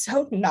it was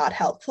so not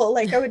helpful.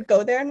 Like I would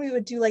go there and we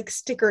would do like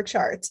sticker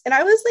charts, and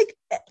I was like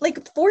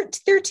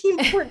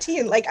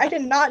 14. Like I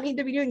did not need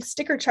to be doing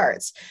sticker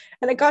charts.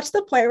 And it got to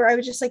the point where I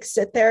would just like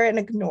sit there and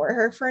ignore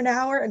her for an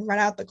hour and run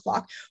out the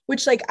clock,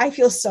 which like I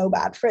feel so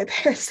bad for my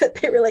parents that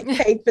they were like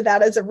paying for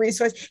that as a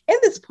resource. And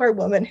this poor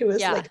woman who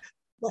was like,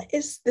 what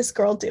is this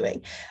girl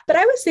doing? But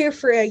I was there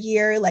for a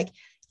year. Like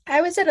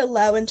I was at a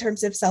low in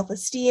terms of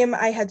self-esteem.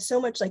 I had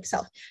so much like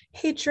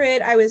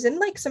self-hatred. I was in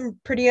like some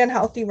pretty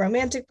unhealthy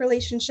romantic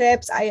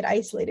relationships. I had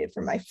isolated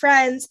from my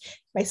friends.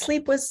 My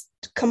sleep was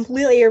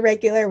completely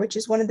irregular, which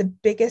is one of the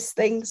biggest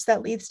things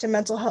that leads to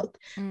mental health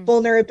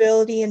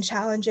vulnerability and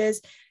challenges.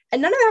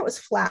 And none of that was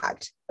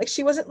flagged. Like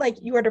she wasn't like,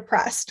 you are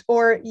depressed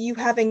or you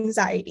have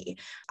anxiety.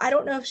 I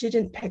don't know if she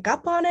didn't pick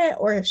up on it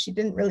or if she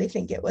didn't really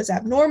think it was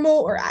abnormal,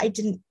 or I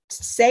didn't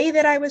say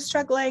that I was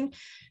struggling.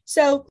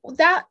 So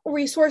that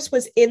resource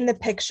was in the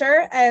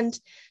picture. And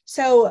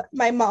so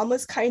my mom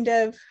was kind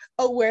of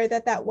aware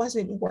that that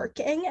wasn't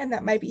working and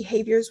that my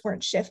behaviors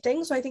weren't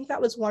shifting. So I think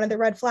that was one of the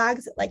red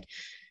flags, that like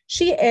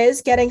she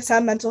is getting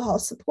some mental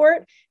health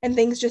support and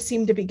things just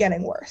seem to be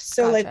getting worse.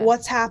 So like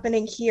what's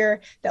happening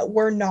here that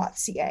we're not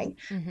seeing?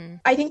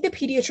 I think the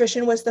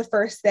pediatrician was the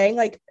first thing.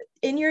 Like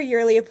in your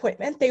yearly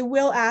appointment, they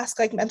will ask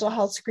like mental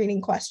health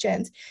screening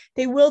questions.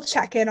 They will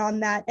check in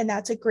on that. And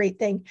that's a great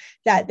thing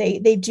that they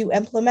do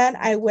implement.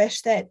 I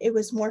wish that it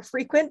was more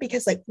frequent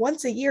because like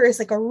once a year is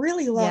like a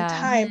really long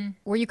time.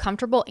 Were you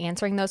comfortable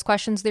answering those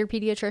questions with your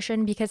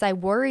pediatrician? Because I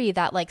worry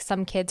that like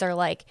some kids are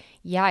like,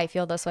 yeah, I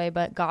feel this way,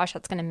 but gosh,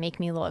 that's going to make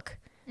me look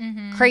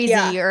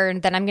crazy, or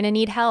then I'm going to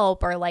need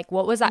help, or like,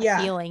 what was that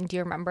feeling? Do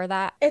you remember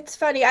that? It's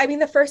funny. I mean,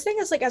 the first thing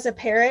is like, as a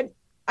parent,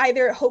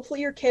 either hopefully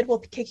your kid will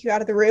kick you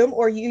out of the room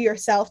or you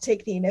yourself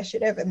take the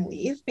initiative and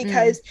leave,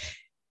 because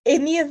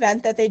in the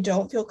event that they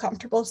don't feel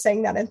comfortable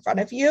saying that in front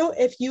of you,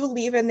 if you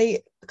leave and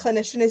the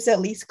clinician is at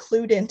least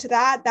clued into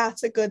that,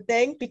 that's a good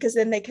thing, because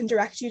then they can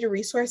direct you to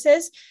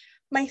resources.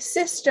 My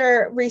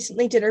sister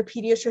recently did her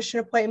pediatrician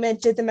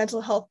appointment, did the mental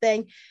health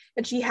thing,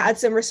 and she had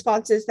some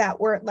responses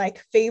that weren't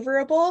like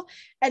favorable.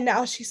 And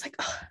now she's like,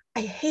 oh,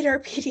 I hate our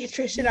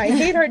pediatrician. I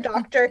hate our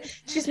doctor.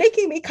 She's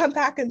making me come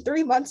back in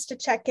 3 months to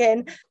check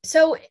in.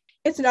 So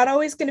it's not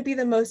always going to be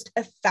the most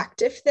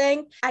effective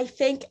thing. I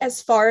think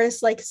as far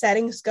as like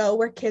settings go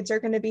where kids are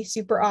going to be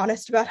super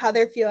honest about how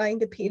they're feeling,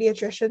 the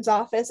pediatrician's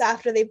office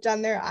after they've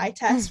done their eye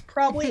test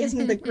probably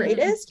isn't the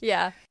greatest.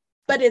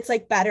 But it's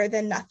like better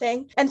than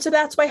nothing. And so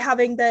that's why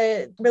having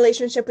the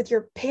relationship with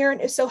your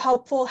parent is so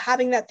helpful.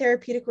 Having that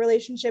therapeutic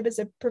relationship is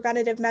a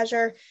preventative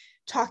measure.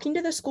 Talking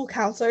to the school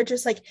counselor,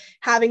 just like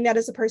having that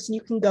as a person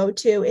you can go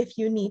to if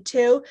you need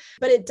to.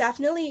 But it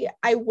definitely,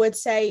 I would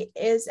say,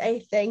 is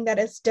a thing that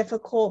is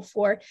difficult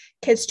for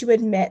kids to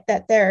admit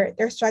that they're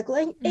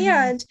struggling.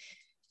 And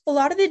a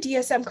lot of the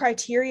DSM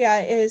criteria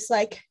is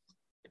like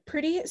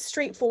pretty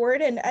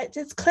straightforward and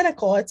it's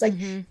clinical. It's like,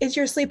 is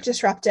your sleep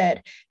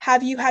disrupted?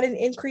 Have you had an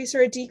increase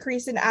or a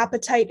decrease in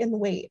appetite and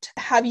weight?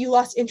 Have you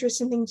lost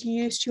interest in things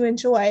you used to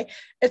enjoy?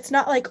 It's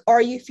not like,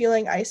 are you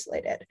feeling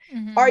isolated?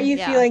 Are you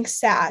feeling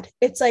sad?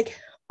 It's like,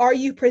 are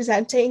you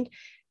presenting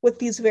with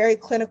these very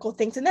clinical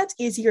things? And that's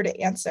easier to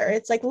answer.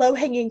 It's like low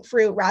hanging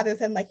fruit rather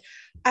than like,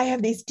 I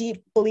have these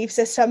deep belief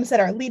systems that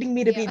are leading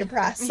me to be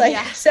depressed. Like,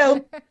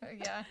 so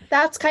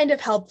that's kind of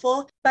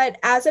helpful. But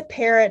as a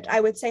parent, I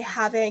would say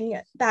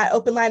having that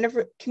open line of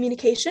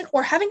communication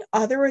or having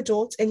other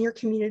adults in your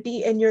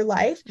community, in your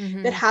life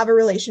that have a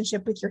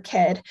relationship with your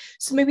kid.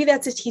 So maybe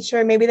that's a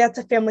teacher, maybe that's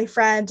a family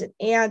friend, an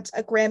aunt,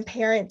 a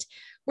grandparent,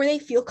 where they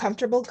feel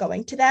comfortable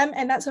going to them.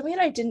 And that's something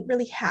that I didn't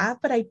really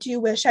have, but I do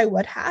wish I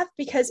would have,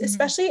 because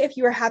especially if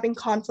you are having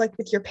conflict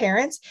with your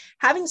parents,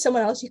 having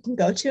someone else you can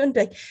go to and be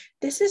like,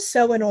 this is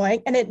so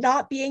annoying. And it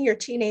not being your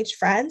teenage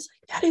friends,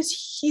 that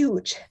is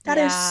huge. That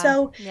is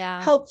so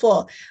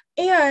helpful.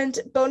 And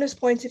bonus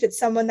points if it's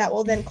someone that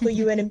will then clue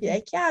you in and be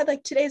like, yeah,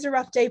 like today's a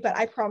rough day, but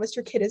I promise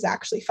your kid is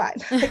actually fine.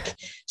 Like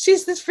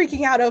she's just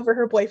freaking out over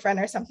her boyfriend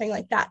or something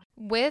like that.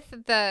 With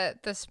the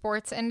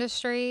sports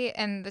industry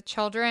and the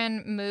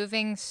children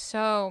moving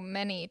so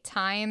many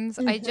times,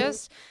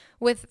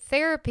 with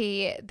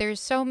therapy, there's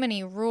so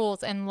many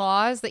rules and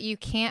laws that you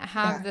can't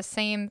have the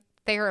same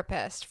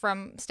therapist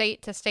from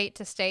state to state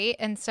to state.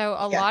 And so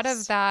a lot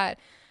of that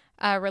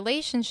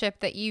relationship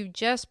that you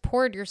just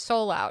poured your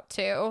soul out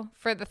to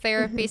for the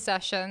therapy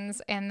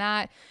sessions, and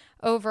that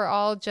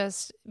overall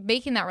just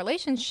making that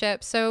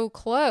relationship so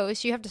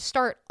close, you have to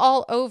start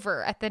all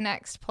over at the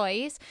next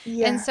place.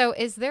 And so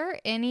is there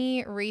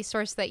any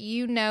resource that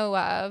you know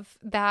of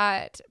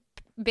that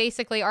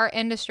basically our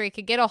industry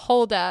could get a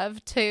hold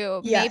of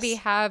to maybe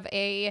have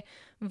a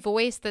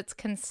voice that's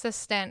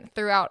consistent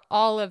throughout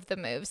all of the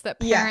moves that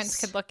parents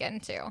could look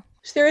into?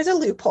 So there is a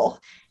loophole,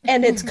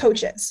 and it's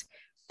coaches.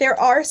 There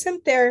are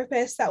some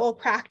therapists that will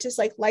practice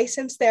like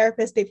licensed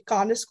therapists. They've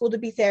gone to school to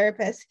be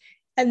therapists,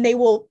 and they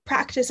will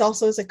practice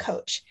also as a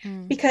coach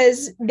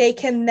because they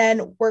can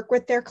then work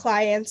with their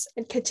clients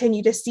and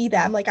continue to see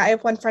them. Like I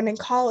have one friend in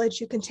college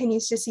who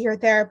continues to see her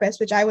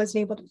therapist, which I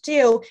wasn't able to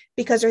do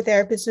because her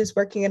therapist was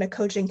working in a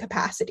coaching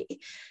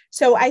capacity.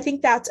 So I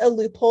think that's a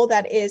loophole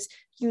that is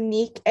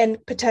unique and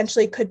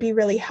potentially could be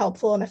really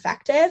helpful and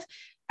effective.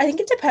 I think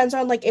it depends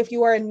on like if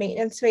you are in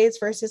maintenance phase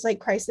versus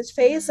like crisis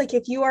phase. Like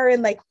if you are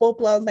in like full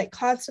blown, like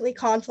constantly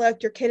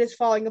conflict, your kid is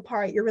falling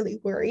apart, you're really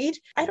worried.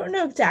 I don't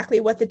know exactly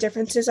what the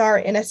differences are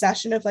in a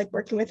session of like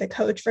working with a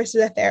coach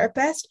versus a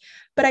therapist,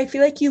 but I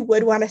feel like you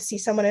would want to see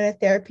someone in a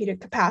therapeutic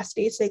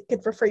capacity. So they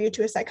could refer you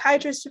to a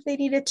psychiatrist if they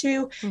needed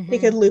to. They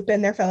could loop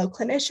in their fellow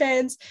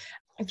clinicians.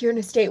 If you're in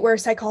a state where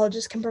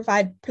psychologists can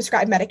provide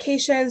prescribed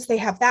medications, they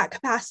have that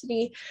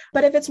capacity.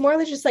 But if it's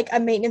more just like a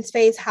maintenance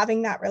phase,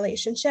 having that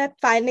relationship,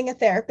 finding a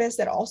therapist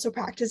that also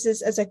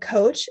practices as a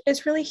coach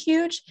is really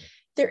huge.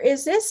 There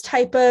is this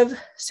type of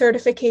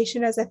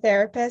certification as a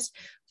therapist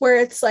where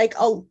it's like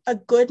a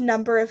good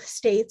number of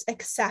states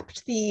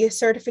accept the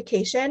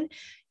certification.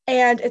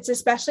 And it's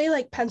especially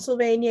like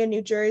Pennsylvania,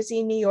 New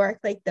Jersey, New York,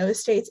 like those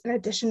states, in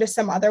addition to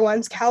some other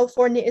ones.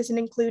 California isn't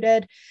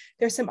included.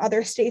 There's some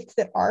other states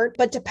that aren't.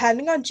 But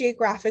depending on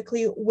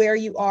geographically where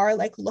you are,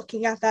 like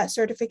looking at that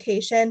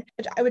certification,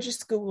 I would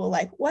just Google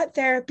like what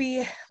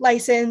therapy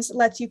license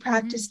lets you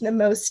practice in the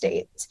most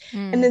states.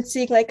 And then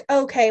seeing like,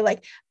 okay,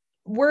 like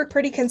we're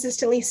pretty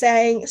consistently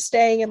staying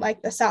in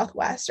like the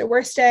Southwest, or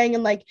we're staying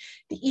in like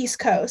the East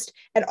Coast,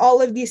 and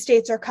all of these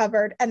states are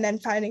covered, and then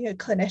finding a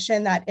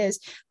clinician that is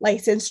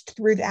licensed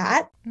through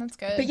that. That's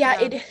good. But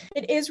yeah,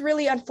 it is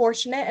really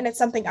unfortunate, and it's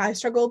something I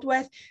struggled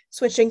with,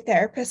 switching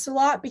therapists a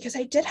lot, because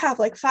I did have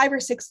like 5 or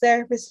 6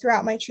 therapists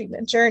throughout my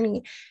treatment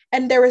journey,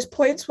 and there was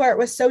points where it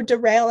was so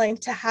derailing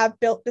to have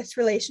built this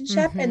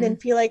relationship and then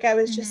feel like I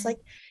was just like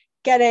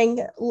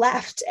getting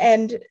left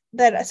and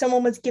that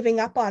someone was giving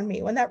up on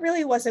me, when that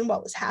really wasn't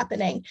what was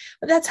happening,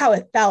 but that's how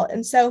it felt.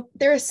 And so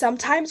there are some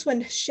times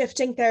when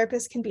shifting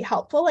therapists can be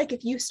helpful. Like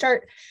if you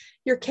start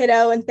your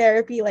kiddo in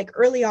therapy like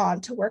early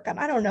on to work on,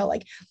 I don't know,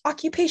 like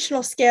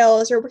occupational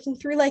skills, or working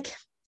through like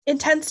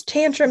intense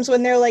tantrums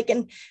when they're like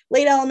in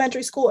late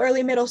elementary school,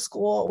 early middle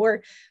school,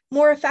 or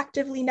more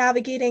effectively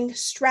navigating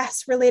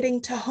stress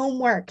relating to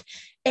homework,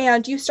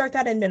 and you start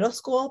that in middle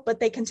school, but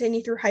they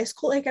continue through high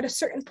school, like at a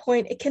certain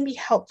point, it can be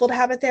helpful to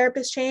have a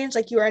therapist change.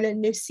 Like you are in a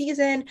new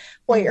season,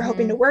 what you're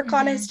hoping to work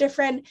on is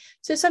different.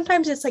 So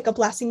sometimes it's like a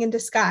blessing in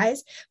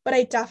disguise, but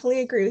I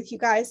definitely agree with you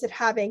guys that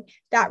having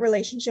that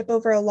relationship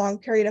over a long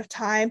period of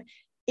time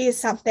is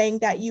something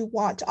that you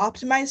want to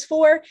optimize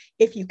for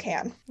if you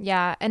can.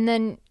 Yeah. And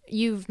then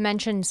you've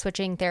mentioned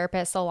switching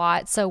therapists a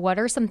lot. So what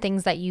are some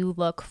things that you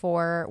look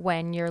for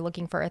when you're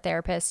looking for a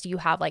therapist? Do you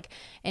have like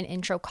an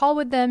intro call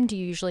with them? Do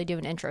you usually do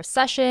an intro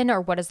session,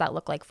 or what does that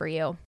look like for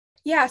you?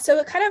 Yeah, so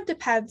it kind of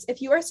depends.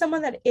 If you are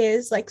someone that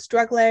is like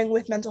struggling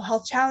with mental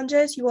health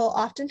challenges, you will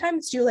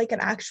oftentimes do like an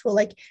actual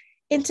like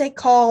intake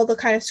call. They'll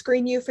kind of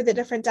screen you for the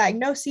different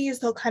diagnoses.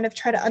 They'll kind of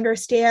try to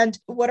understand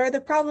what are the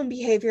problem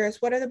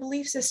behaviors, what are the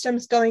belief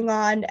systems going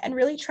on, and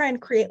really try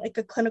and create like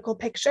a clinical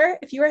picture.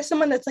 If you are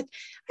someone that's like,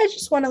 I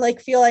just want to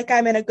like feel like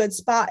I'm in a good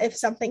spot if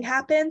something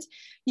happens,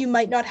 you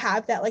might not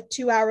have that like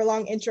 2-hour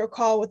long intro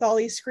call with all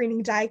these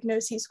screening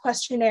diagnoses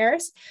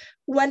questionnaires.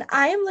 When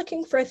I am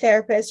looking for a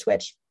therapist,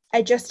 which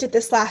I just did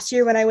this last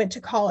year when I went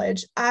to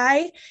college,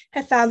 I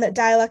have found that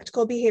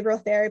dialectical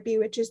behavioral therapy,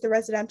 which is the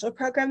residential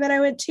program that I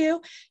went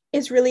to,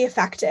 is really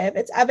effective.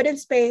 It's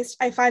evidence-based.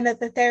 I find that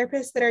the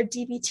therapists that are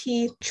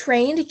DBT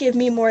trained give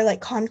me more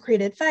like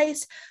concrete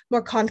advice,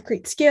 more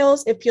concrete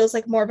skills. It feels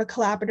like more of a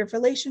collaborative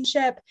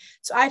relationship.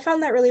 So I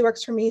found that really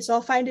works for me. So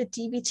I'll find a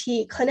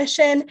DBT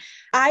clinician.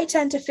 I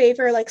tend to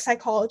favor like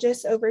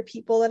psychologists over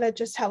people that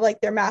just have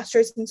like their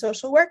master's in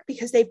social work,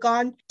 because they've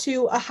gone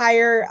to a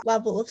higher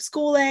level of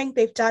schooling.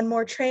 They've done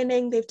more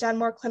training. They've done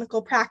more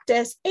clinical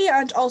practice.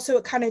 And also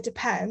it kind of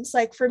depends.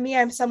 Like for me,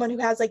 I'm someone who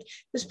has like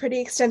this pretty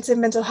extensive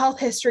mental health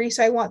history.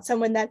 So I want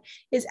someone that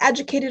is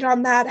educated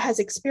on that, has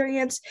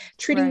experience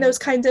treating those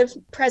kinds of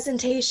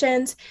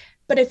presentations.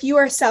 But if you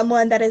are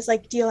someone that is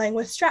like dealing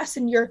with stress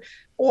and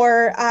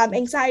or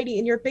anxiety,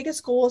 and your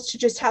biggest goal is to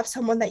just have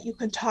someone that you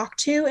can talk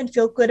to and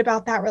feel good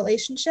about that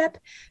relationship,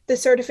 the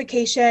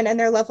certification and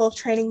their level of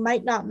training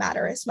might not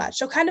matter as much.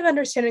 So kind of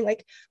understanding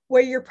like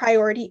where your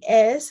priority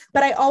is.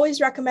 But I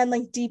always recommend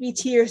like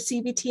DBT or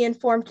CBT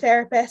informed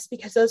therapists,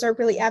 because those are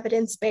really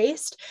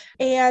evidence-based.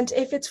 And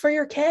if it's for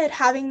your kid,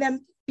 having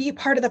them be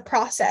part of the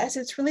process.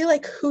 It's really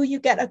like who you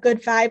get a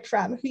good vibe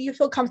from, who you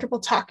feel comfortable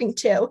talking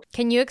to.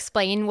 Can you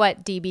explain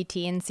what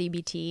DBT and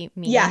CBT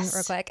mean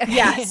real quick?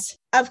 Yes,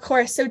 of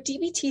course. So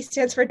DBT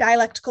stands for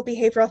dialectical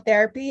behavioral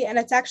therapy, and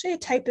it's actually a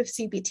type of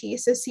CBT.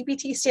 So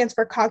CBT stands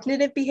for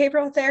cognitive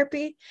behavioral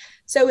therapy.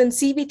 So in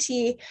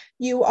CBT,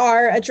 you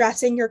are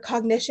addressing your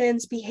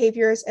cognitions,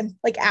 behaviors, and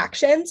like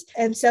actions.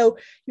 And so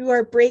you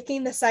are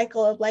breaking the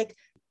cycle of like,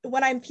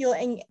 when I'm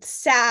feeling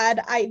sad,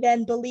 I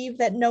then believe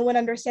that no one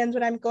understands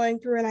what I'm going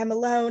through and I'm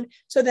alone.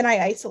 So then I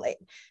isolate.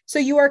 So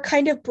you are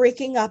kind of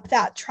breaking up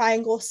that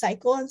triangle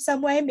cycle in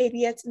some way.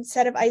 Maybe it's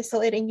instead of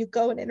isolating, you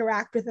go and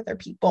interact with other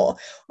people.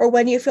 Or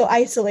when you feel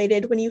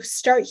isolated, when you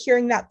start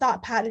hearing that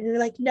thought pattern, you're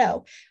like,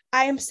 no,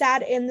 I am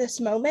sad in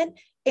this moment,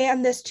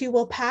 and this too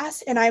will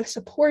pass, and I'm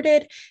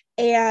supported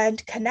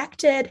and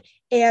connected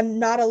and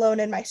not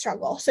alone in my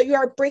struggle. So you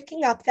are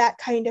breaking up that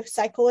kind of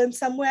cycle in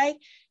some way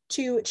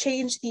to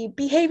change the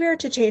behavior,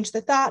 to change the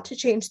thought, to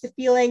change the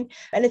feeling,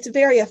 and it's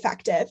very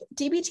effective.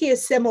 DBT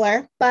is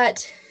similar,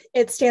 but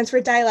it stands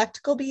for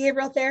dialectical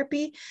behavioral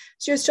therapy.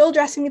 So you're still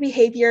addressing the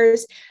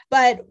behaviors,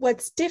 but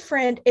what's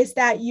different is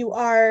that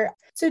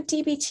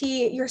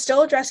DBT, you're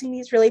still addressing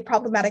these really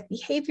problematic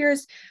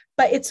behaviors,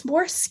 but it's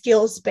more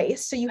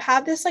skills-based. So you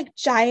have this like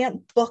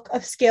giant book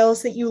of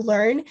skills that you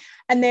learn,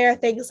 and there are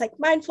things like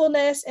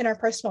mindfulness,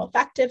 interpersonal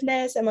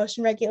effectiveness,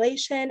 emotion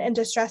regulation, and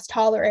distress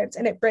tolerance.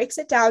 And it breaks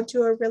it down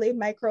to a really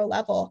micro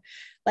level.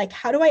 Like,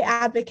 how do I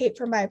advocate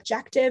for my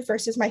objective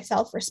versus my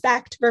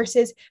self-respect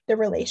versus the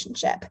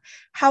relationship?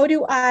 How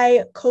do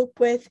I cope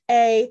with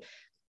a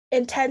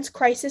intense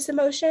crisis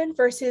emotion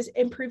versus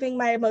improving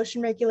my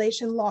emotion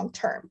regulation long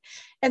term?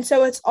 And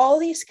so it's all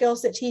these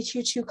skills that teach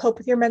you to cope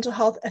with your mental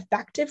health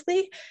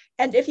effectively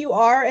And if you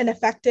are an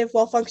effective,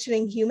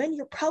 well-functioning human,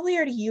 you're probably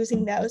already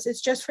using those.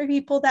 It's just for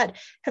people that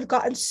have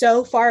gotten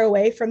so far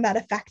away from that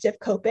effective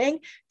coping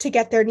to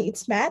get their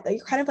needs met that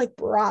you're kind of like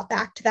brought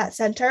back to that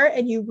center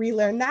and you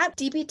relearn that.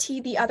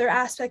 DBT, the other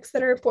aspects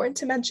that are important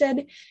to mention,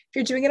 if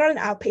you're doing it on an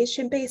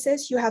outpatient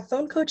basis, you have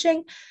phone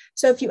coaching.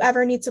 So if you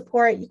ever need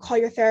support, you call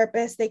your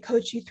therapist, they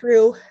coach you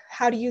through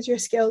how to use your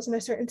skills in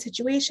a certain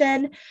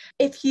situation.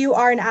 If you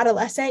are an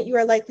adolescent, you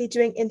are likely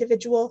doing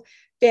individual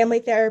family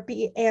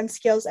therapy and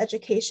skills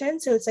education.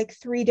 So it's like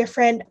 3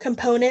 different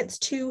components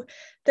to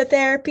the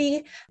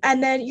therapy.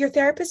 And then your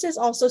therapist is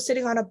also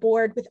sitting on a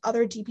board with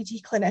other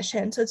DBT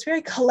clinicians. So it's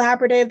very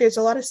collaborative. There's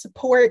a lot of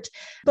support,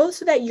 both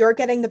so that you're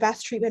getting the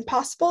best treatment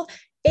possible.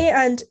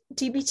 And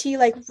DBT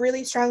like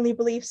really strongly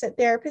believes that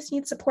therapists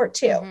need support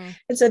too.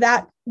 And so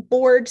that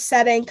board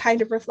setting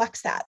kind of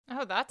reflects that.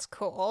 Oh, that's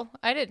cool.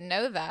 I didn't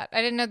know that.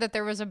 I didn't know that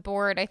there was a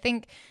board. I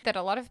think that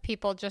a lot of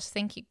people just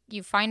think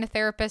you find a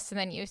therapist and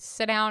then you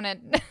sit down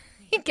and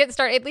get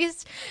started. At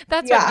least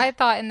that's what I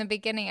thought in the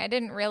beginning. I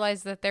didn't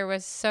realize that there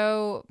was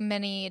so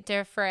many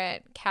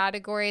different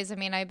categories. I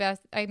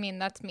mean,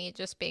 that's me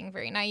just being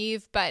very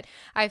naive, but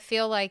I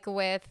feel like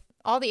with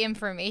all the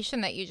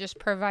information that you just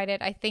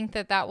provided, I think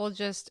that will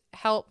just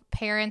help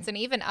parents and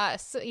even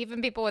us,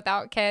 even people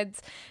without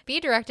kids, be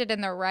directed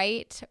in the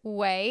right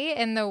way,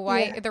 in the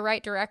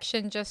right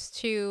direction, just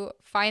to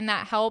find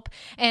that help.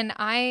 And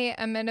I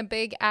am a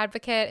big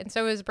advocate, and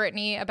so is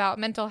Brittany, about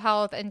mental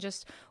health and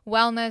just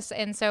wellness.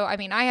 And so, I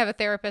mean, I have a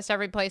therapist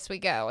every place we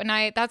go. And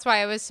that's why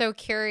I was so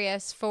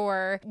curious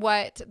for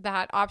what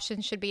that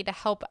option should be to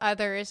help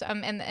others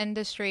in the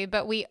industry.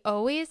 But we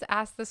always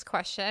ask this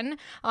question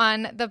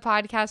on the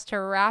podcast to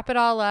wrap it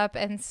all up.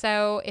 And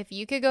so if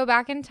you could go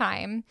back in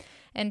time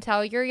and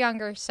tell your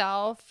younger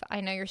self,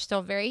 I know you're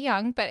still very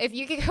young, but if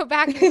you could go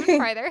back even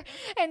farther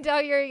and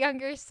tell your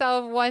younger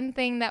self one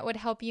thing that would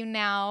help you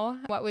now,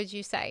 what would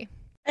you say?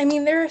 I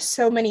mean, there are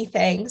so many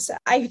things.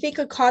 I think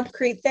a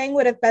concrete thing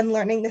would have been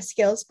learning the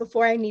skills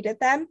before I needed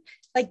them,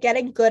 like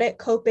getting good at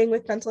coping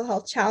with mental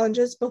health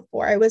challenges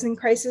before I was in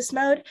crisis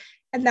mode.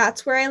 And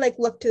that's where I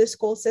look to the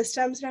school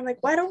systems and I'm like,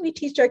 why don't we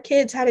teach our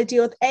kids how to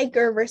deal with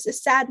anger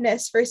versus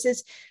sadness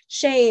versus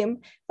shame?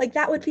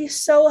 That would be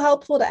so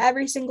helpful to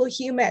every single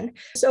human.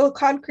 So a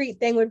concrete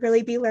thing would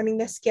really be learning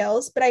the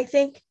skills. But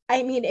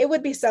I mean, it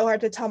would be so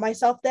hard to tell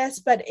myself this,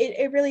 but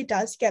it really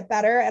does get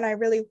better. And I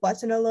really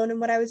wasn't alone in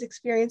what I was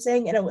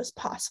experiencing, and it was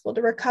possible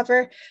to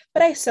recover.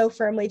 But I so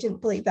firmly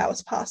didn't believe that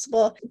was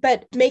possible.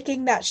 But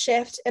making that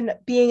shift and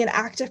being an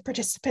active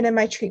participant in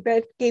my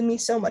treatment gave me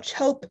so much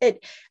hope.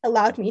 It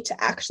allowed me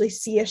to actually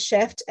see a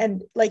shift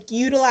and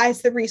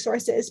utilize the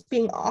resources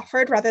being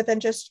offered rather than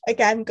just,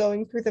 again,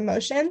 going through the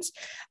motions.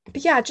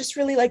 But yeah, just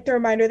really the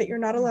reminder that you're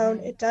not alone.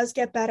 It does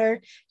get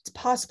better. It's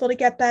possible to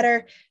get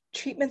better.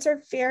 Treatments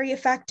are very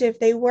effective.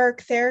 They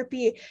work.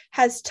 Therapy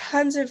has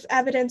tons of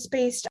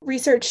evidence-based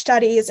research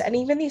studies. And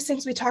even these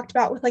things we talked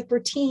about with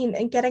routine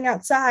and getting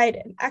outside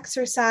and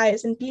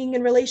exercise and being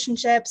in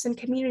relationships and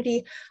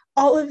community,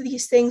 all of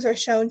these things are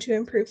shown to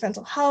improve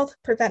mental health,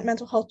 prevent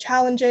mental health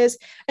challenges,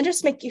 and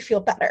just make you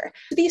feel better.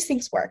 So these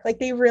things work.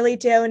 They really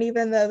do. And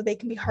even though they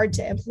can be hard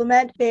to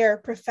implement, they are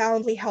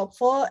profoundly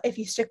helpful if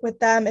you stick with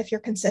them, if you're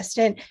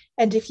consistent,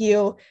 and if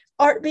you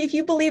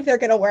believe they're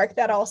going to work.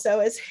 That also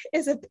is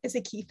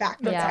a key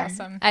factor. That's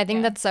awesome. I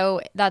think that's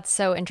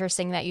so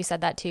interesting that you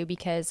said that too,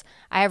 because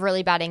I have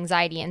really bad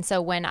anxiety. And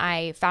so when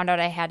I found out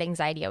I had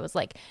anxiety, I was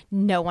like,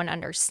 no one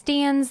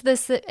understands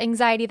this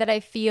anxiety that I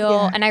feel.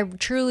 Yeah. And I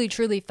truly,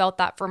 truly felt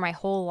that for my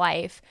whole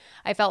life.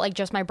 I felt like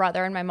just my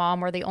brother and my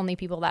mom were the only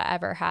people that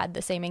ever had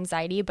the same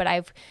anxiety. But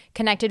I've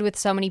connected with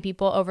so many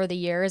people over the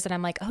years, and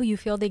I'm like, oh, you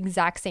feel the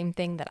exact same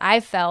thing that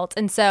I've felt.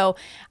 And so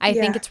I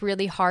think it's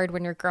really hard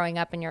when you're growing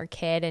up and you're a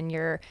kid and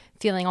you're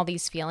feeling all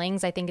these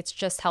feelings. I think it's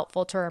just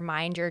helpful to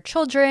remind your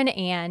children,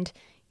 and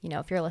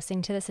if you're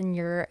listening to this and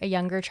you're a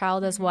younger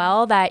child as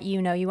well, that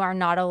you are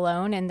not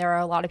alone, and there are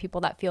a lot of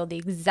people that feel the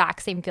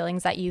exact same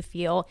feelings that you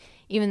feel,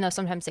 even though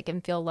sometimes it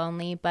can feel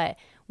lonely. But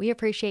we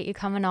appreciate you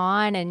coming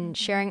on and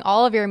sharing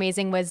all of your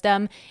amazing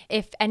wisdom.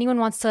 If anyone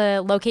wants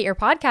to locate your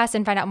podcast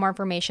and find out more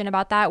information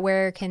about that,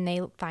 where can they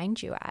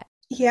find you at?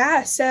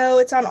 Yeah, so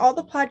it's on all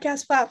the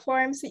podcast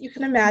platforms that you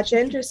can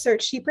imagine. Just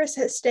search She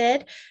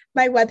Persisted.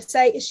 My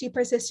website is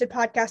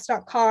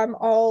shepersistedpodcast.com.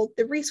 All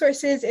the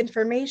resources,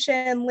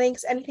 information,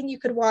 links, anything you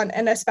could want,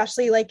 and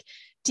especially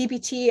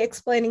DBT,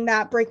 explaining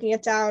that, breaking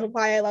it down,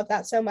 why I love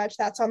that so much.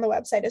 That's on the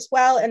website as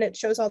well. And it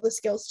shows all the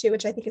skills too,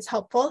 which I think is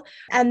helpful.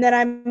 And then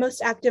I'm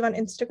most active on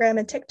Instagram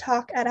and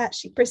TikTok at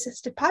She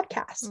Persisted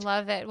Podcast.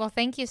 Love it. Well,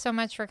 thank you so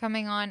much for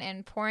coming on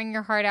and pouring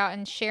your heart out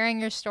and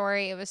sharing your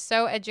story. It was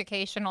so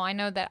educational. I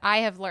know that I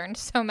have learned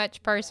so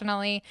much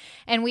personally.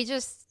 And we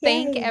just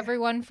thank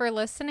everyone for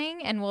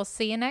listening, and we'll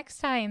see you next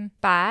time.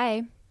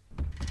 Bye.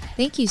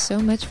 Thank you so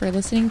much for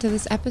listening to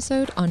this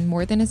episode on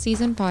More Than a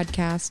Season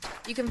Podcast.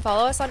 You can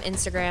follow us on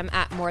Instagram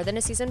at More Than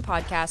a Season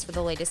Podcast for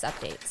the latest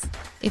updates.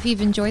 If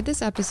you've enjoyed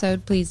this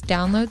episode, please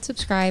download,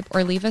 subscribe,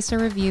 or leave us a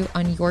review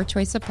on your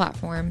choice of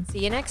platform.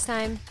 See you next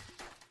time.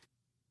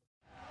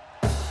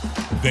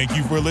 Thank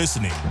you for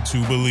listening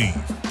to Believe.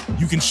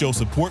 You can show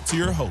support to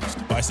your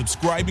host by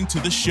subscribing to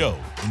the show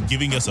and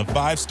giving us a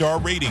 5-star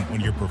rating on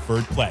your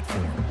preferred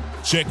platform.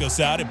 Check us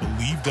out at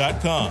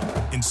Believe.com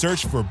and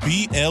search for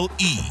BLEAV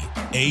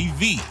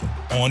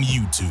on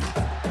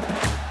YouTube.